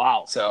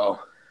 Wow. So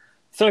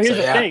here's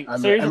the thing.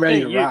 I'm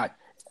ready to rock.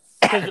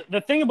 Because the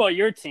thing about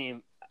your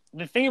team,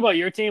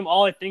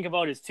 all I think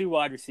about is 2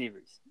 wide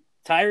receivers,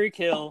 Tyreek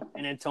Hill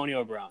and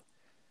Antonio Brown.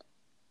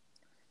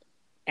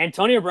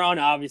 Antonio Brown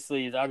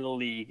obviously is out of the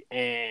league,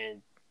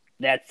 and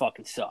that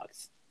fucking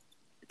sucks.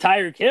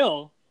 Tyreek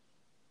Hill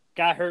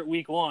got hurt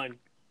week 1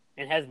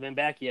 and hasn't been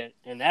back yet,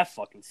 and that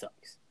fucking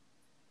sucks.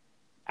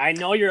 I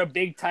know you're a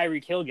big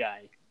Tyreek Hill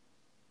guy.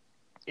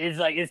 Is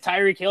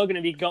Tyreek Hill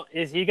going to be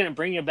is he going to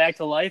bring you back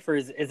to life, or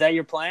is that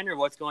your plan, or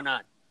what's going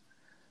on?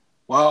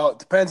 Well, it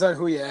depends on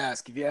who you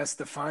ask. If you ask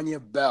Stephania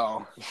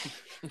Bell,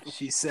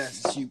 she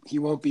says he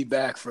won't be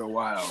back for a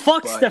while.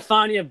 Fuck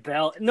Stephania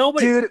Bell.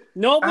 Nobody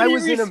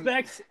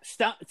respects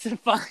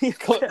Stephania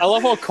Bell. I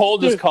love how Cole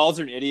just calls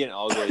her an idiot and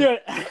ugly. Dude,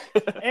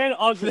 and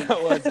ugly.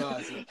 That was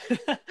awesome.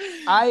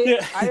 I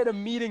had a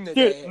meeting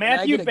today, and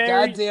I get a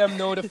goddamn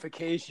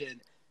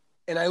notification,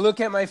 and I look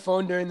at my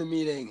phone during the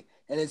meeting,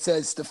 and it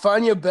says,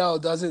 Stephania Bell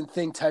doesn't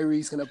think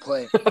Tyreek's going to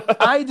play.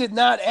 I did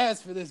not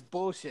ask for this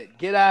bullshit.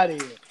 Get out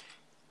of here.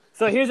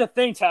 So here's the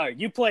thing, Tyler.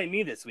 You play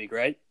me this week,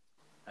 right?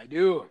 I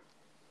do.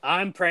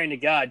 I'm praying to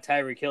God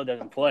Tyreek Hill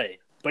doesn't play.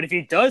 But if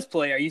he does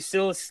play, are you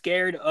still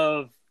scared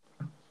of,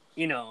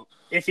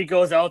 if he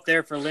goes out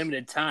there for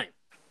limited time?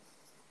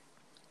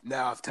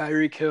 Now, if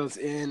Tyreek Hill's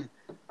in,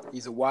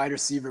 he's a wide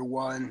receiver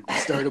 1,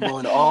 startable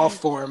in all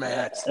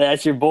formats.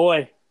 That's your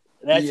boy.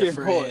 That's your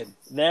boy.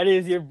 That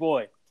is your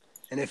boy.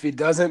 And if he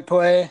doesn't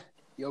play,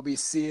 you'll be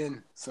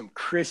seeing some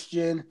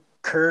Christian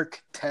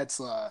Kirk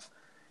Tetzlaff.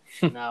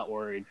 Not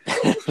worried.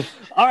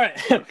 All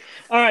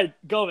right,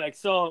 go back.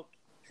 So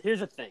here's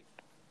the thing.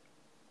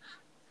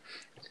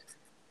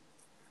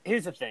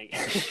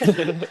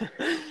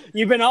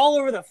 You've been all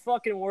over the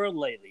fucking world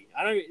lately.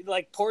 I don't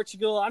like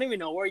Portugal. I don't even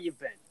know where you've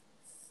been.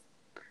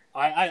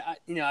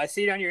 I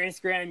see it on your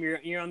Instagram.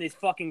 You're on these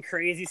fucking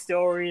crazy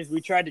stories.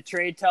 We tried to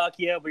trade talk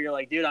you, but you're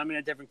like, dude, I'm in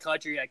a different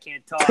country. I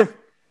can't talk.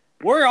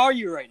 Where are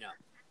you right now?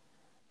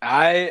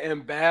 I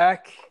am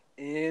back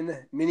in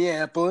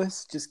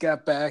Minneapolis. Just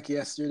got back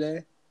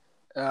yesterday.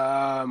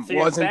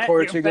 Was in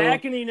Portugal. You're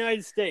back in the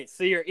United States.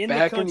 So you're in the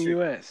country. Back in the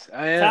U.S.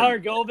 I am. Tyler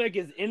Govek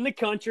is in the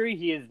country.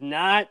 He is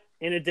not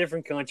in a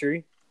different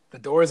country. The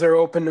doors are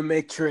open to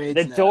make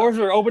trades. Doors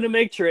are open to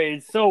make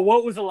trades. So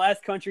what was the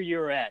last country you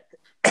were at?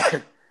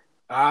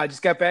 I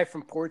just got back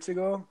from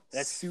Portugal.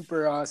 That's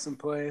super awesome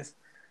place.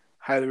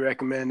 Highly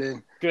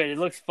recommended. Good. It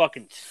looks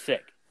fucking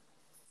sick.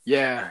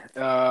 Yeah.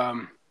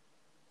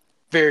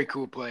 Very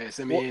cool place.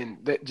 I mean,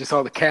 just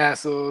all the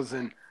castles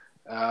and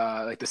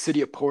like the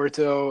city of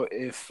Porto.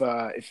 If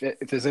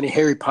there's any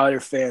Harry Potter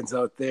fans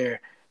out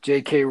there,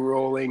 J.K.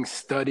 Rowling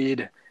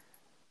studied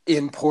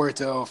in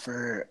Porto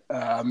for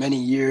many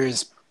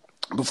years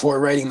before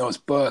writing those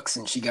books,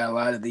 and she got a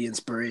lot of the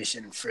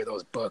inspiration for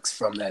those books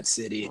from that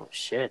city. Oh,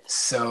 shit.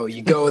 So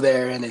you go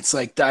there, and it's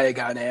like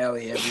Diagon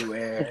Alley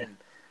everywhere,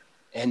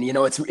 and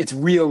it's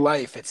real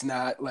life. It's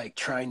not like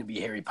trying to be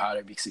Harry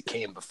Potter because it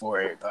came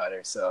before Harry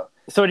Potter. So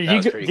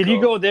did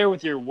you go there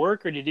with your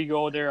work, or did you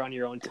go there on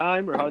your own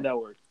time, or how did that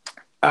work?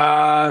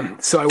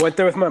 So I went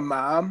there with my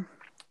mom,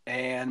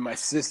 and my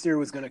sister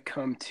was going to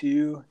come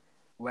too.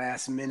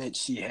 Last minute,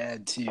 she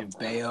had to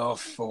bail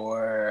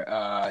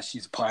for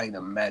she's applying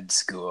to med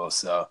school.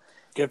 So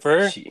good for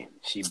her.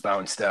 She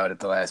bounced out at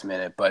the last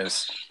minute, but it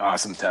was an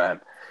awesome time.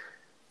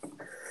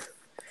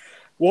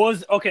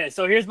 Okay,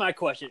 so here's my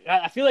question.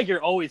 I feel like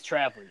you're always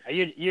traveling.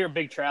 You're a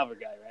big traveler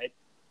guy, right?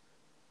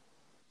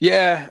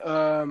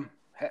 Yeah,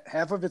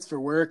 half of it's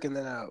for work, and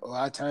then a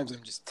lot of times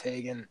I'm just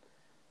taking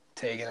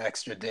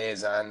extra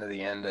days on to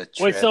the end of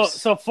trips. Wait,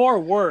 so for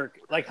work,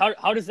 like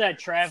how does that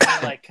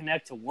traveling like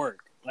connect to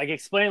work? Like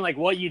explain like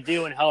what you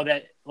do and how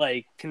that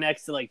like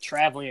connects to like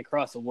traveling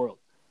across the world.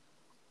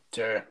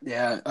 Sure.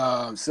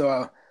 Yeah.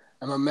 So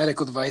I'm a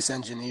medical device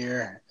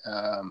engineer.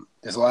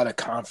 There's a lot of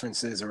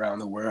conferences around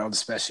the world,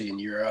 especially in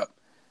Europe.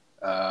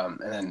 and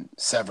then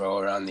several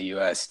around the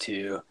U.S.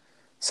 too.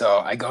 So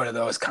I go to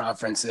those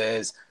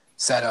conferences,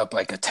 set up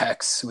like a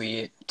tech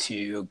suite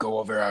to go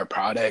over our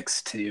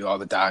products to all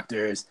the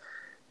doctors,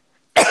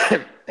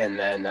 and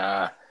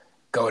then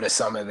go to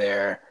some of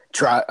their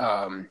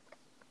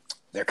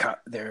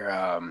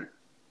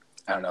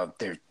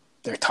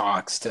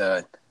talks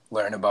to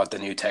learn about the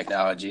new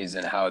technologies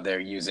and how they're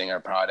using our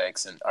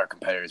products and our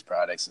competitors'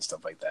 products and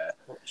stuff like that.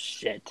 Oh,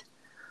 shit.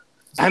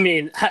 I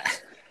mean,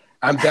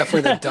 I'm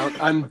definitely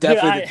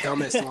the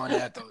dumbest one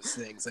at those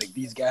things. Like,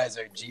 these guys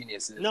are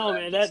geniuses. No,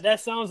 man, that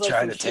sounds like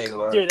trying some to take shit. a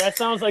look. Dude, that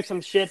sounds like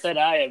some shit that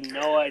I have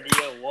no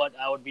idea what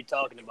I would be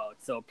talking about.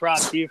 So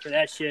props to you for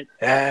that shit.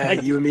 Yeah,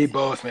 you and me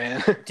both,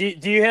 man. Do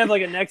you have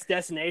like a next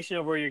destination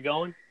of where you're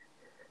going?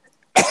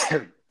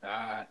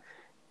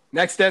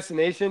 Next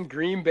destination,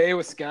 Green Bay,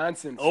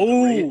 Wisconsin.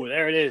 Oh,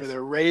 there it is. For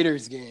the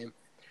Raiders game.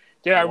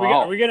 Dude,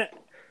 are we gonna?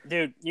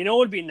 Dude, you know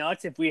what would be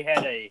nuts if we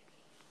had a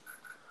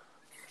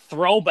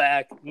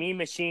throwback Mean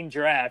Machine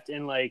draft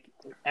in like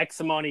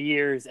X amount of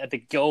years at the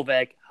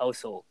Govek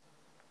household.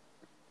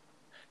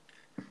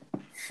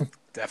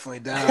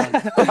 Definitely down.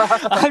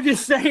 I'm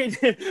just saying.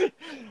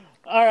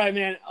 All right,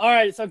 man. All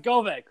right, so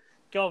Govek.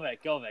 All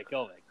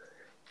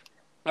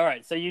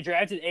right, so you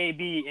drafted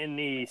AB in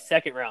the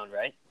second round,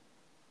 right?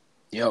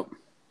 Yep.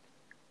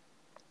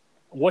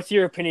 What's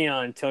your opinion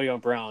on Antonio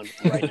Brown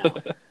right now?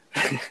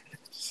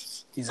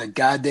 He's a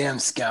goddamn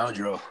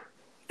scoundrel.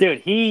 Dude,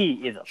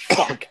 he is a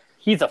fuck.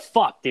 He's a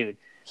fuck, dude.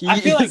 He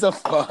is a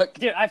fuck.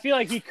 Dude, I feel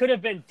like he could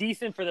have been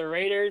decent for the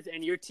Raiders,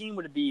 and your team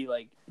would be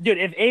like... Dude,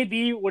 if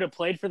AB would have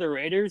played for the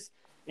Raiders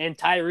and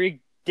Tyreek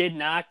did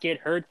not get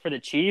hurt for the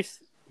Chiefs,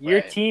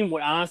 your team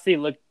would honestly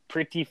look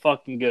pretty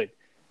fucking good.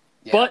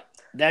 Yeah. But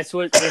that's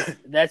what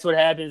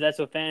happens. That's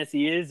what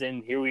fantasy is,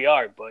 and here we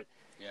are. But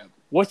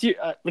what's your...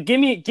 give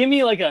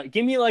me like a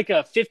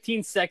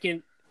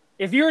 15-second...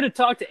 If you were to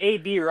talk to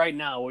AB right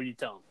now, what would you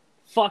tell him?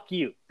 Fuck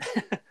you.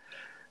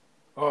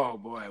 Oh,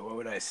 boy. What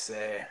would I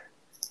say?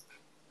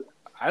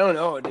 I don't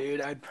know,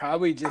 dude. I'd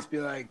probably just be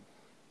like,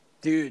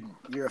 dude,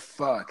 you're a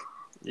fuck.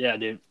 Yeah,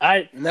 dude.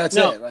 And that's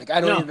it. Like,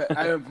 I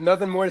have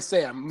nothing more to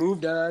say. I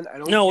moved on. I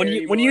don't No,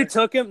 care when you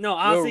took him, no,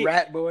 honestly. Little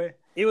rat boy.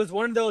 It was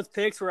one of those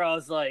picks where I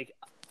was like,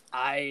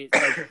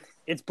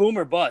 it's boom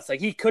or bust. Like,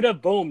 he could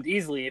have boomed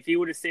easily if he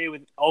would have stayed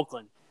with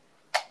Oakland.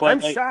 But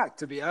I'm shocked,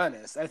 to be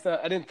honest. I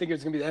didn't think it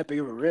was going to be that big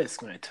of a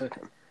risk when I took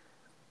him.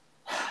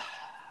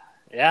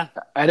 Yeah.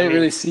 I didn't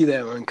really see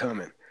that one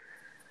coming.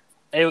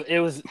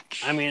 It was,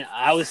 I mean,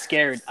 I was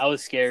scared. I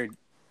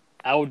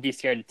would be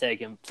scared to take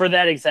him for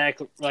that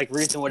exact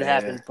reason what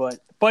happened.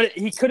 But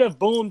he could have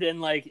boomed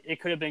and it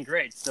could have been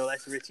great. So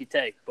that's a risky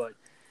take. But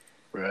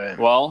right.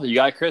 Well, you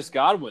got Chris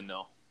Godwin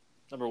though,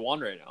 number 1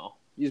 right now.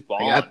 He's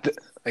balling.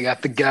 I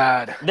got the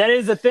God. That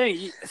is the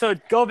thing. So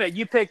Govek,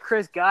 you pick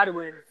Chris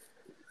Godwin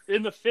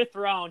in the 5th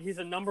round. He's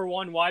a number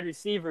 1 wide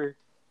receiver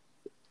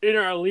in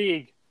our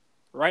league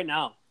right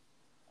now.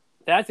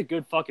 That's a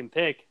good fucking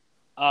pick.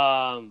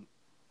 You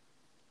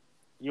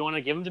want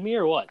to give him to me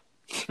or what?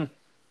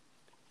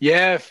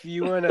 Yeah, if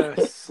you want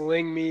to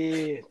sling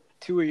me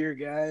 2 of your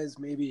guys,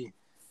 maybe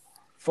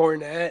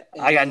Fournette.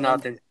 I got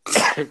nothing.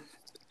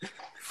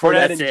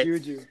 Fournette and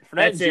Juju.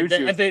 That's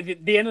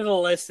it. The end of the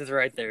list is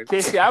right there.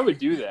 Casey, I would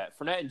do that.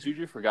 Fournette and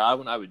Juju for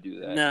Godwin, I would do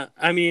that. No,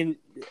 I mean,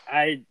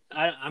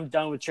 I'm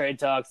done with trade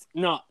talks.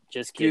 No,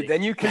 just kidding. Dude,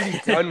 then you can be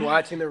done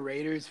watching the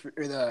Raiders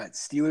or the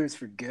Steelers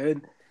for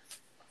good.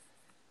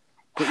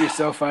 Put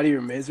yourself out of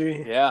your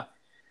misery. Yeah.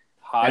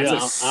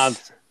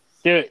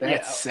 Dude,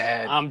 that's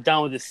sad. I'm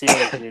done with the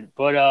Steelers, dude.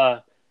 But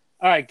all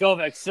right,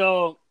 Govek.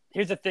 So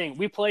here's the thing: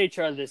 we play each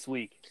other this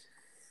week.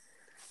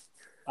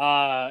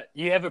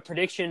 You have a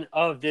prediction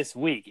of this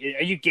week.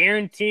 Are you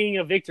guaranteeing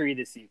a victory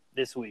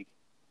this week?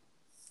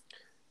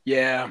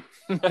 Yeah.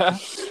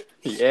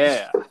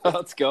 Yeah.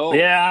 Let's go.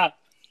 Yeah.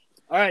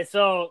 All right.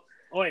 So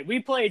wait, we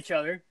play each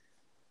other.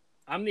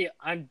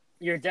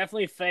 You're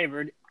definitely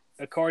favored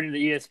according to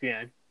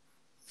ESPN.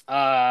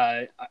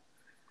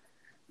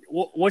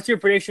 What's your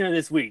prediction of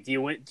this week? Do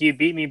you win? Do you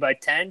beat me by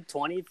 10,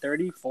 20,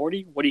 30,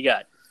 40? What do you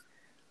got?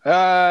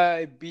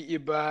 I beat you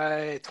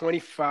by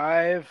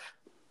 25.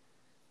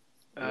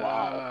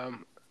 Wow.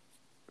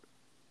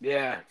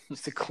 Yeah,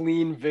 just a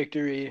clean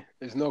victory.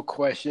 There's no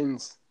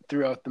questions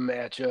throughout the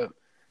matchup.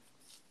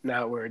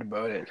 Not worried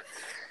about it.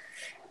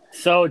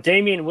 So,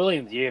 Damian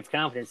Williams, you have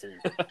confidence in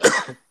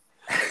it?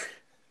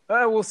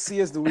 We'll see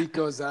as the week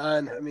goes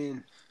on. I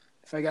mean,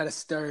 if I got to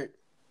start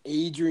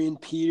Adrian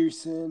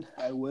Peterson,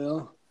 I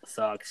will.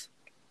 Sucks.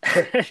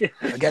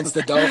 Against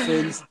the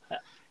Dolphins.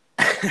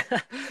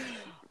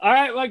 All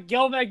right, well,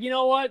 Govek, you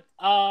know what?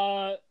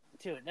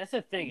 Dude, that's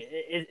the thing.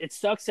 It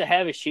sucks to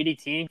have a shitty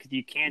team because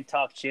you can't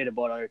talk shit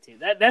about other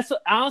teams. That's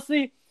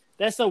honestly,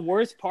 that's the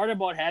worst part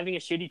about having a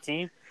shitty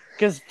team.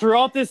 Because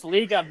throughout this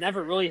league, I've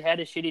never really had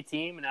a shitty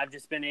team, and I've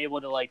just been able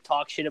to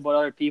talk shit about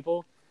other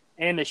people.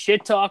 And the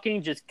shit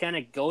talking just kind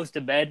of goes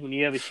to bed when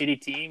you have a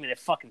shitty team, and it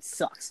fucking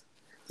sucks.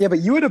 Yeah,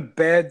 but you had a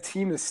bad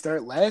team to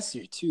start last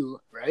year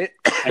too, right?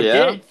 I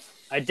did.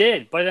 I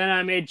did, but then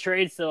I made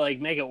trades to like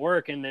make it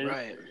work, and then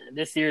Right.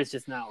 this year is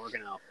just not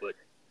working out. But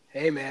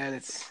Hey, man,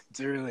 it's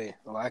early.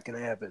 A lot can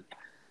happen.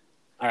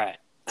 all right,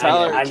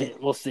 Tyler,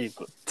 we'll see.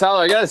 But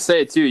Tyler, I gotta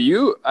say it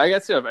too. I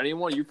gotta say, of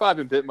anyone, you've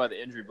probably been bitten by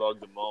the injury bug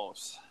the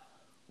most.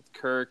 With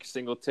Kirk,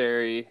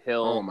 Singletary,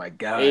 Hill, Oh, my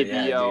God. AB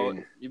Yeah, out.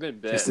 dude. You've been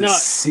bit. Just No.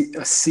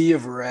 a sea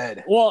of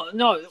red.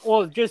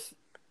 well, just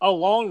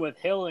along with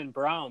Hill and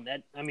Brown.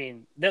 Those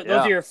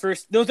Yeah. are your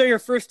first. Those are your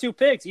first two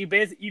picks. You've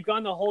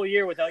gone the whole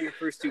year without your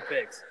first two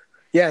picks.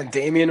 Yeah, and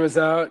Damian was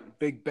out.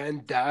 Big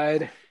Ben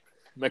died.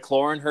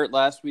 McLaurin hurt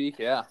last week.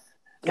 Yeah.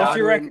 What's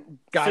your record?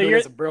 Godwin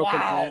has a broken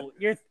head.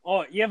 You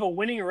have a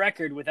winning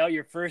record without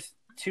your first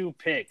two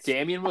picks.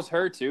 Damian was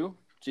hurt too.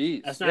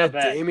 Jeez. That's not Yeah,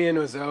 bad. Damian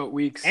was out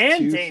weeks And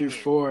 2 Damian. through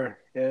 4.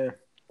 Yeah.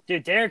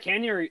 Dude, Derrick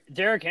Henry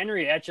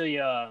actually.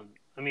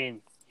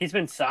 He's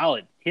been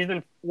solid. He's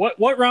been.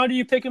 What round do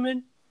you pick him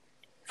in?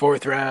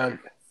 4th round.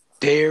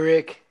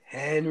 Derrick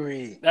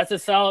Henry. That's a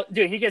solid.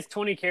 Dude, he gets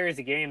 20 carries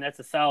a game. That's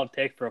a solid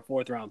pick for a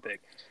 4th round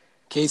pick.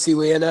 Casey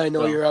Leona, I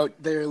know So- you're out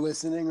there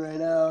listening right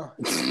now.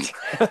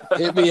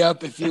 Hit me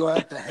up if you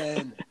want the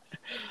hen.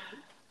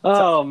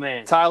 Oh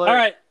man, Tyler. All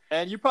right,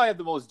 And you probably have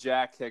the most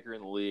jacked kicker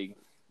in the league.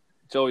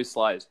 Joey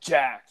Slice.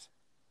 Jacked.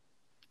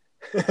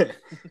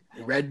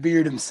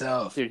 Redbeard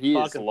himself. Dude, he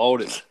is Fucking-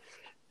 loaded.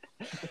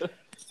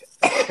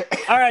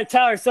 all right,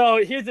 Tyler.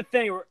 So here's the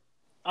thing.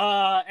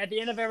 At the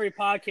end of every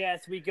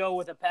podcast, we go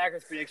with a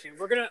Packers prediction.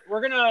 We're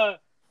gonna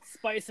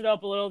spice it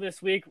up a little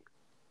this week.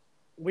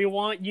 We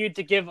want you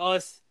to give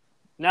us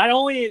not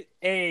only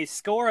a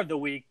score of the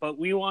week, but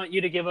we want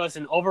you to give us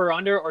an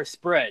over/under or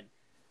spread.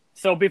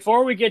 So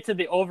before we get to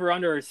the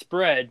over/under or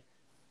spread,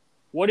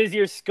 what is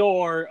your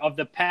score of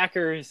the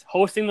Packers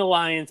hosting the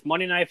Lions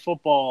Monday Night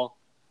Football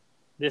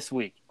this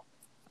week?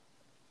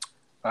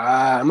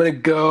 I'm going to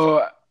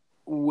go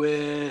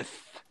with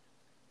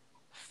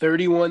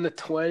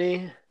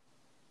 31-20,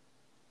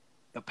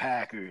 the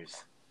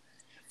Packers.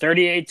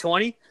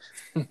 38-20?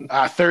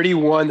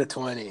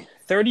 31-20.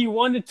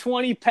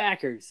 31-20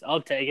 Packers.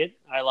 I'll take it.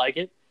 I like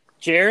it.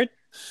 Jared?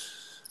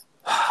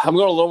 I'm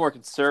going a little more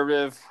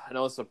conservative. I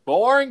know it's a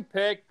boring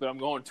pick, but I'm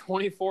going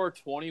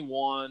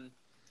 24-21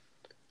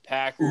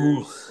 Packers.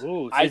 Ooh,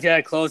 so he's got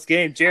a close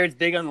game. Jared's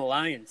big on the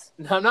Lions.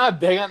 I'm not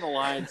big on the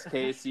Lions,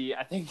 Casey.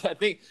 I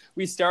think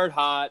we start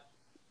hot,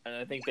 and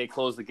I think they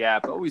close the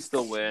gap, but we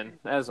still win,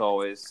 as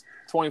always.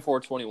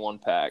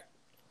 24-21 Pack.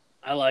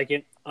 I like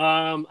it.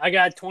 I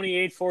got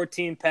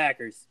 28-14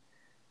 Packers.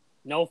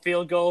 No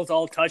field goals,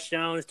 all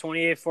touchdowns.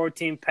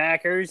 28-14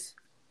 Packers.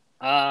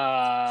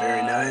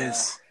 Very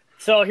nice.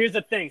 So here's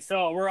the thing.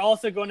 So we're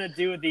also going to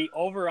do the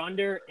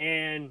over/under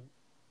and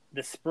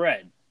the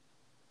spread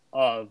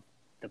of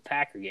the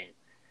Packer game.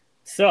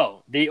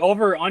 So the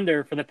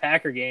over/under for the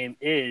Packer game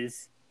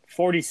is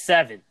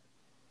 47.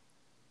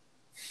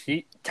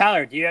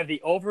 Tyler, do you have the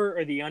over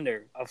or the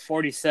under of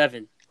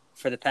 47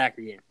 for the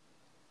Packer game?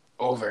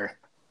 Over.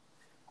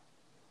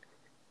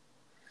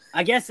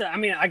 I guess. Because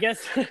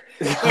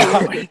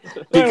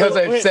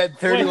I've said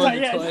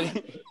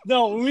 31-20.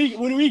 No,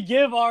 when we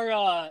give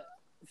our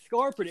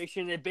score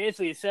prediction, it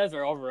basically says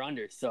our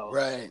over/under. So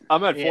Right.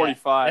 I'm at Yeah,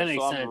 45, that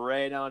makes so I'm sense.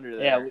 right under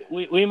there.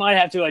 yeah, we might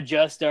have to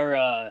adjust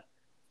our.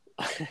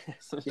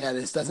 Yeah,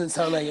 this doesn't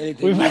sound like we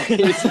anything.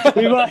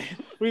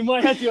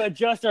 might have to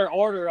adjust our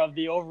order of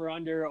the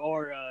over/under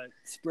or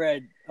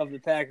spread of the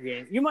Packer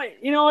game. You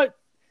know what?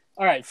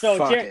 All right, so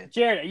Fuck it.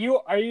 Jared,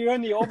 are you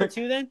on the over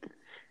too then?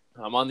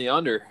 I'm on the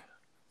under.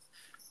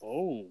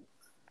 Oh,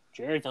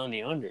 Jared's on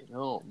the under.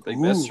 Oh, big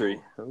Ooh. mystery.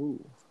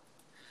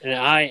 And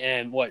I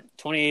am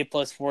 28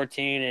 plus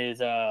 14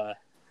 is am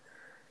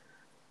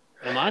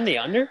I on the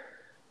under?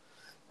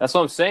 That's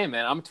what I'm saying,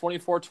 man. I'm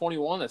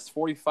 24-21. That's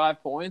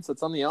 45 points.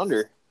 That's on the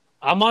under.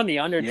 I'm on the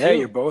under Yeah, too.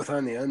 you're both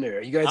on the under.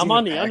 Are you guys I'm even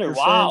on the under. Packers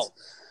Wow. fans?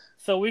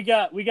 So we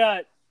got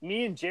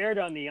me and Jared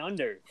on the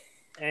under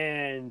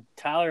and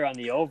Tyler on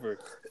the over.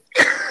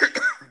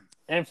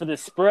 And for the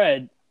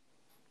spread,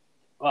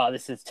 wow,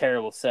 this is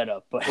terrible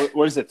setup, but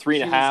What is it,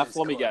 3.5? Jesus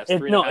Let me guess.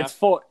 Christ.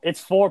 3.5?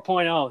 it's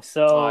 4.0.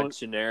 So Oh,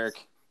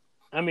 generic.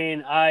 I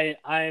mean,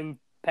 I'm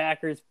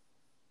Packers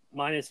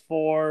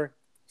 -4.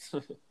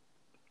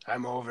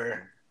 I'm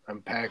over.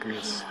 I'm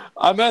Packers.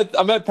 I'm at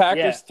Packers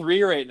Yeah.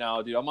 3 right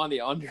now, dude. I'm on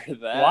the under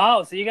that.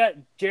 Wow, so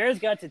Jared's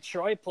got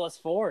Detroit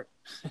 +4.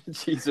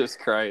 Jesus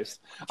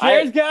Christ.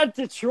 Jared's got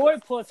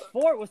Detroit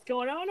 +4. What's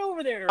going on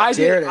over there?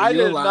 Jared, are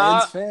you a Lions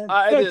not, fan?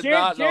 I So did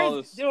not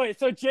know this.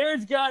 So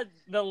Jared's got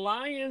the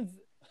Lions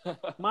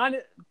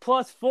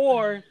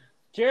 +4.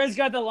 Jared's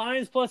got the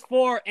Lions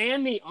 +4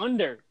 and the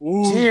under.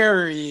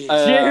 Jerry.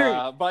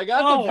 Jared. But I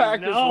got Oh, the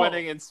Packers no.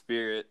 winning in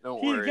spirit. Don't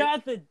He's worry.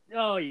 got the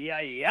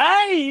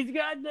he's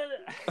got the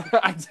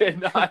I did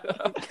not.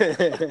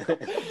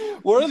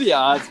 What are the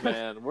odds,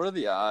 man? What are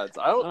the odds?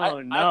 I don't. Oh,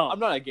 no. I'm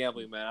not a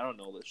gambling man. I don't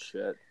know this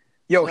shit.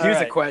 Yo, here's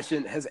All right. a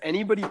question. Has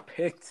anybody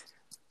picked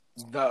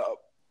the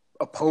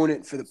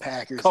opponent for the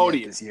Packers Cody.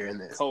 yet this year in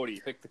this. Cody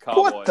picked the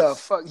Cowboys. What the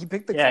fuck? He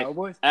picked the Yeah.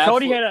 Cowboys?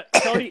 Cody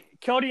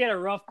had a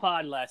rough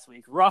pod last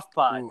week. Rough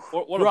pod. Oof.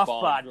 What a Rough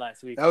bum. pod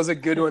last week. That was a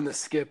good one to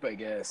skip, I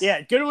guess.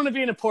 Yeah, good one to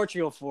be in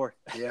Portugal for.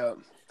 Yeah.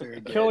 Very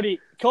good.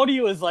 Cody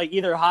was like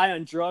either high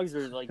on drugs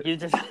or like he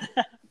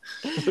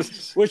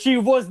just, which he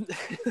wasn't.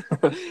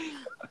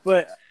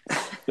 But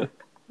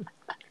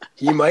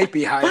He might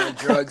be high on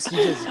drugs. He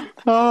just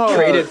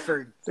traded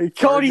for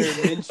Cody's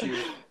Gardner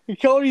Minshew.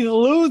 Cody's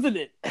losing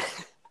it.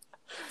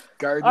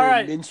 Gardner All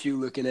right. Minshew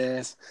looking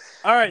ass.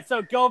 All right,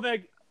 so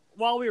Govek,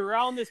 while we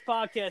round this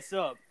podcast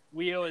up,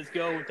 we always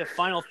go with the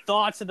final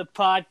thoughts of the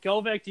pod.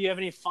 Govek, do you have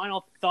any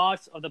final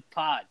thoughts of the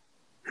pod?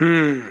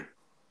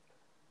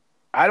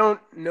 I don't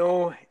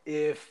know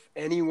if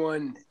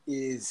anyone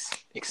is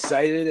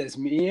excited as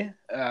me,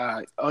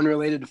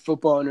 unrelated to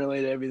football,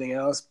 unrelated to everything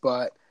else,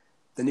 but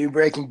the new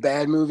Breaking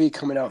Bad movie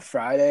coming out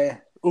Friday.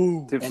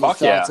 Ooh, Dude, Any fuck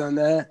thoughts yeah. on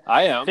that?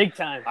 I am. big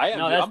time. I am.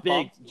 No, dude. that's I'm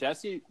big.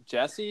 pumped.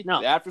 Jesse,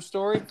 No. the after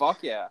story, fuck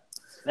yeah.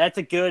 That's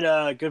a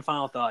good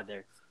final thought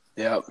there.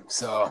 Yep.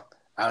 So,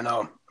 I don't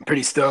know. I'm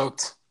pretty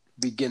stoked.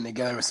 Be getting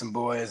together with some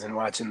boys and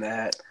watching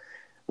that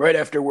right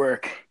after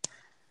work.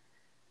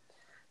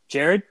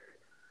 Jared?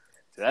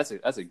 That's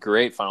a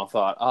great final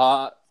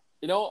thought.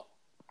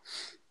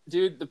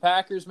 Dude, the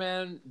Packers,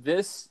 man,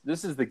 this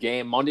is the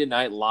game. Monday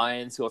Night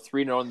Lions go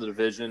 3-0 in the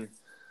division.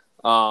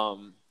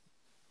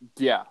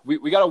 Yeah,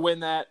 we got to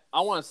win that.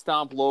 I want to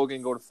stomp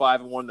Logan, go to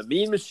 5-1. The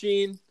Mean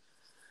Machine.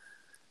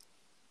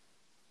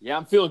 Yeah,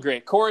 I'm feeling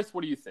great. Korth,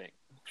 what do you think?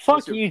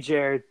 Fuck you,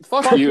 Jared.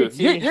 Fuck you.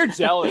 you. You're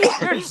jealous.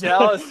 You're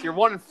jealous. You're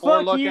 1-4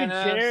 Fuck looking you, at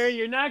us. Jared.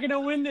 You're not gonna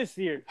win this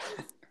year.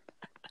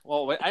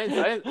 Well, wait,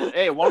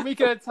 hey, 1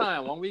 week at a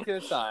time. 1 week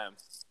at a time.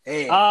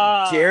 Hey,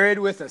 Jared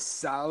with a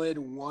solid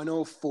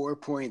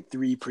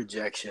 104.3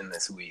 projection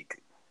this week.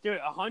 Dude,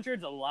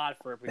 100's a lot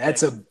for a projection.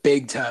 That's a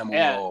big time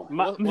Yeah. low.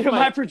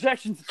 My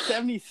projection's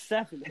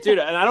 77. Dude,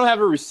 and I don't have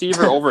a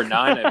receiver over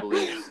 9, I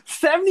believe.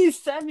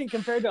 77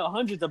 compared to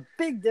 100 is a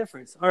big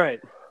difference. All right.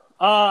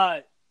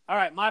 All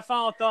right, my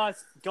final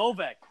thoughts,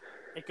 Govek.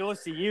 It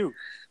goes to you.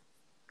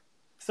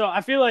 So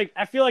I feel like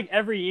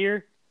every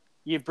year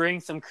you bring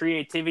some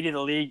creativity to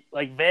the league.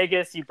 Like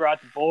Vegas, you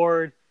brought the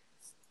board.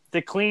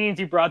 The Cleans,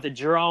 you brought the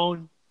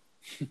drone.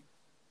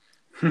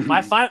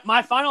 My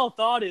final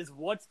thought is,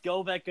 what's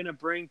Govek going to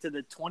bring to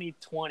the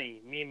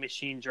 2020 Mean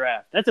Machine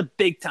draft? That's a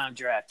big-time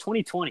draft,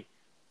 2020.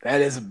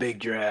 That is a big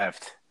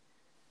draft.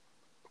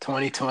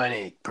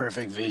 2020,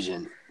 perfect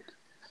vision.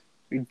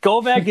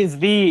 Govek is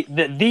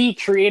the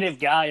creative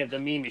guy of the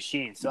Mean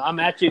Machine. So I'm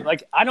actually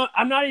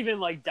I'm not even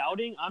like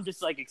doubting. I'm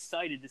just like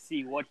excited to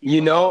see what he.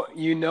 You know,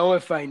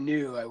 if I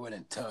knew, I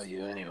wouldn't tell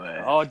you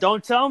anyway. Oh,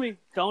 don't tell me.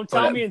 Don't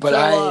tell me until.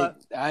 But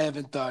I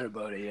haven't thought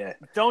about it yet.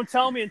 Don't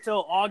tell me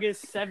until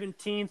August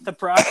 17th,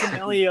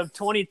 approximately of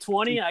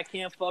 2020. I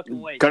can't fucking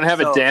wait. Gonna have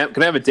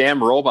a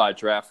damn robot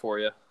draft for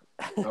you.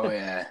 Oh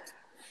yeah.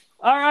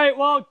 All right.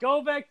 Well,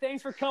 Govek,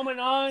 thanks for coming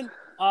on.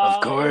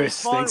 Of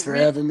course. Thanks for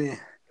having me.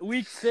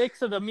 Week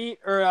 6 of the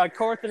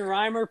Korth and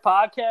Reimer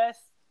podcast.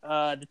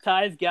 The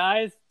Ties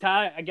guys.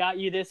 Ty, I got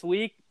you this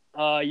week.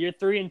 You're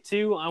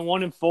 3-2. I'm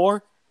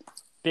 1-4.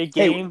 Big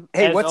game.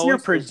 Hey, what's your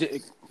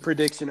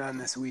prediction on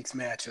this week's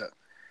matchup?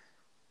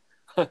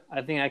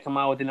 I think I come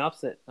out with an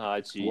upset. Oh,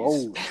 jeez.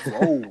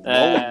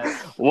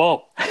 Whoa.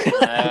 Whoa.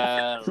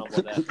 I don't know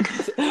about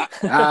that.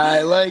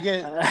 I like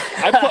it.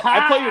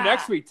 I play you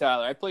next week,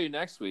 Tyler. I play you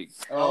next week.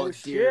 Oh, Oh,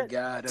 dear shit.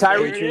 God.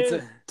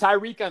 Tyreek,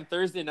 Tyreek on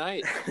Thursday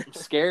night. I'm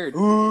scared.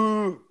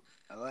 Ooh.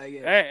 I like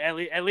it.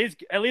 Hey, at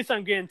least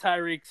I'm getting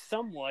Tyreek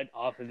somewhat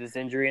off of his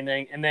injury,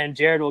 and then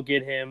Jared will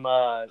get him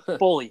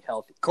fully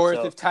healthy. Of course,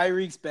 So- if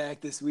Tyreek's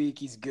back this week,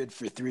 he's good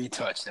for 3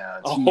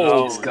 touchdowns.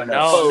 Oh, he's gonna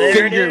no,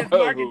 there it is. finger.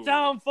 Mark it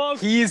down,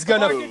 folks. He's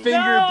gonna Mark it finger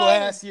down.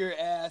 blast your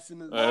ass in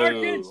the. Mark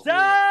it Oh.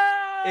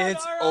 down.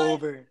 It's All right.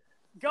 over.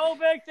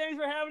 Govek, thanks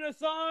for having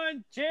us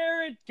on.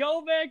 Jared,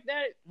 Govek,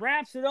 that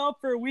wraps it up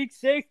for week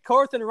 6.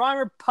 Korth and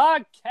Reimer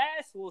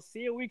podcast. We'll see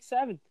you week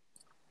 7.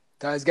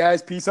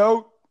 Guys, peace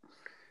out.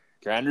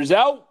 Grinders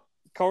out.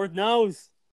 Korth knows.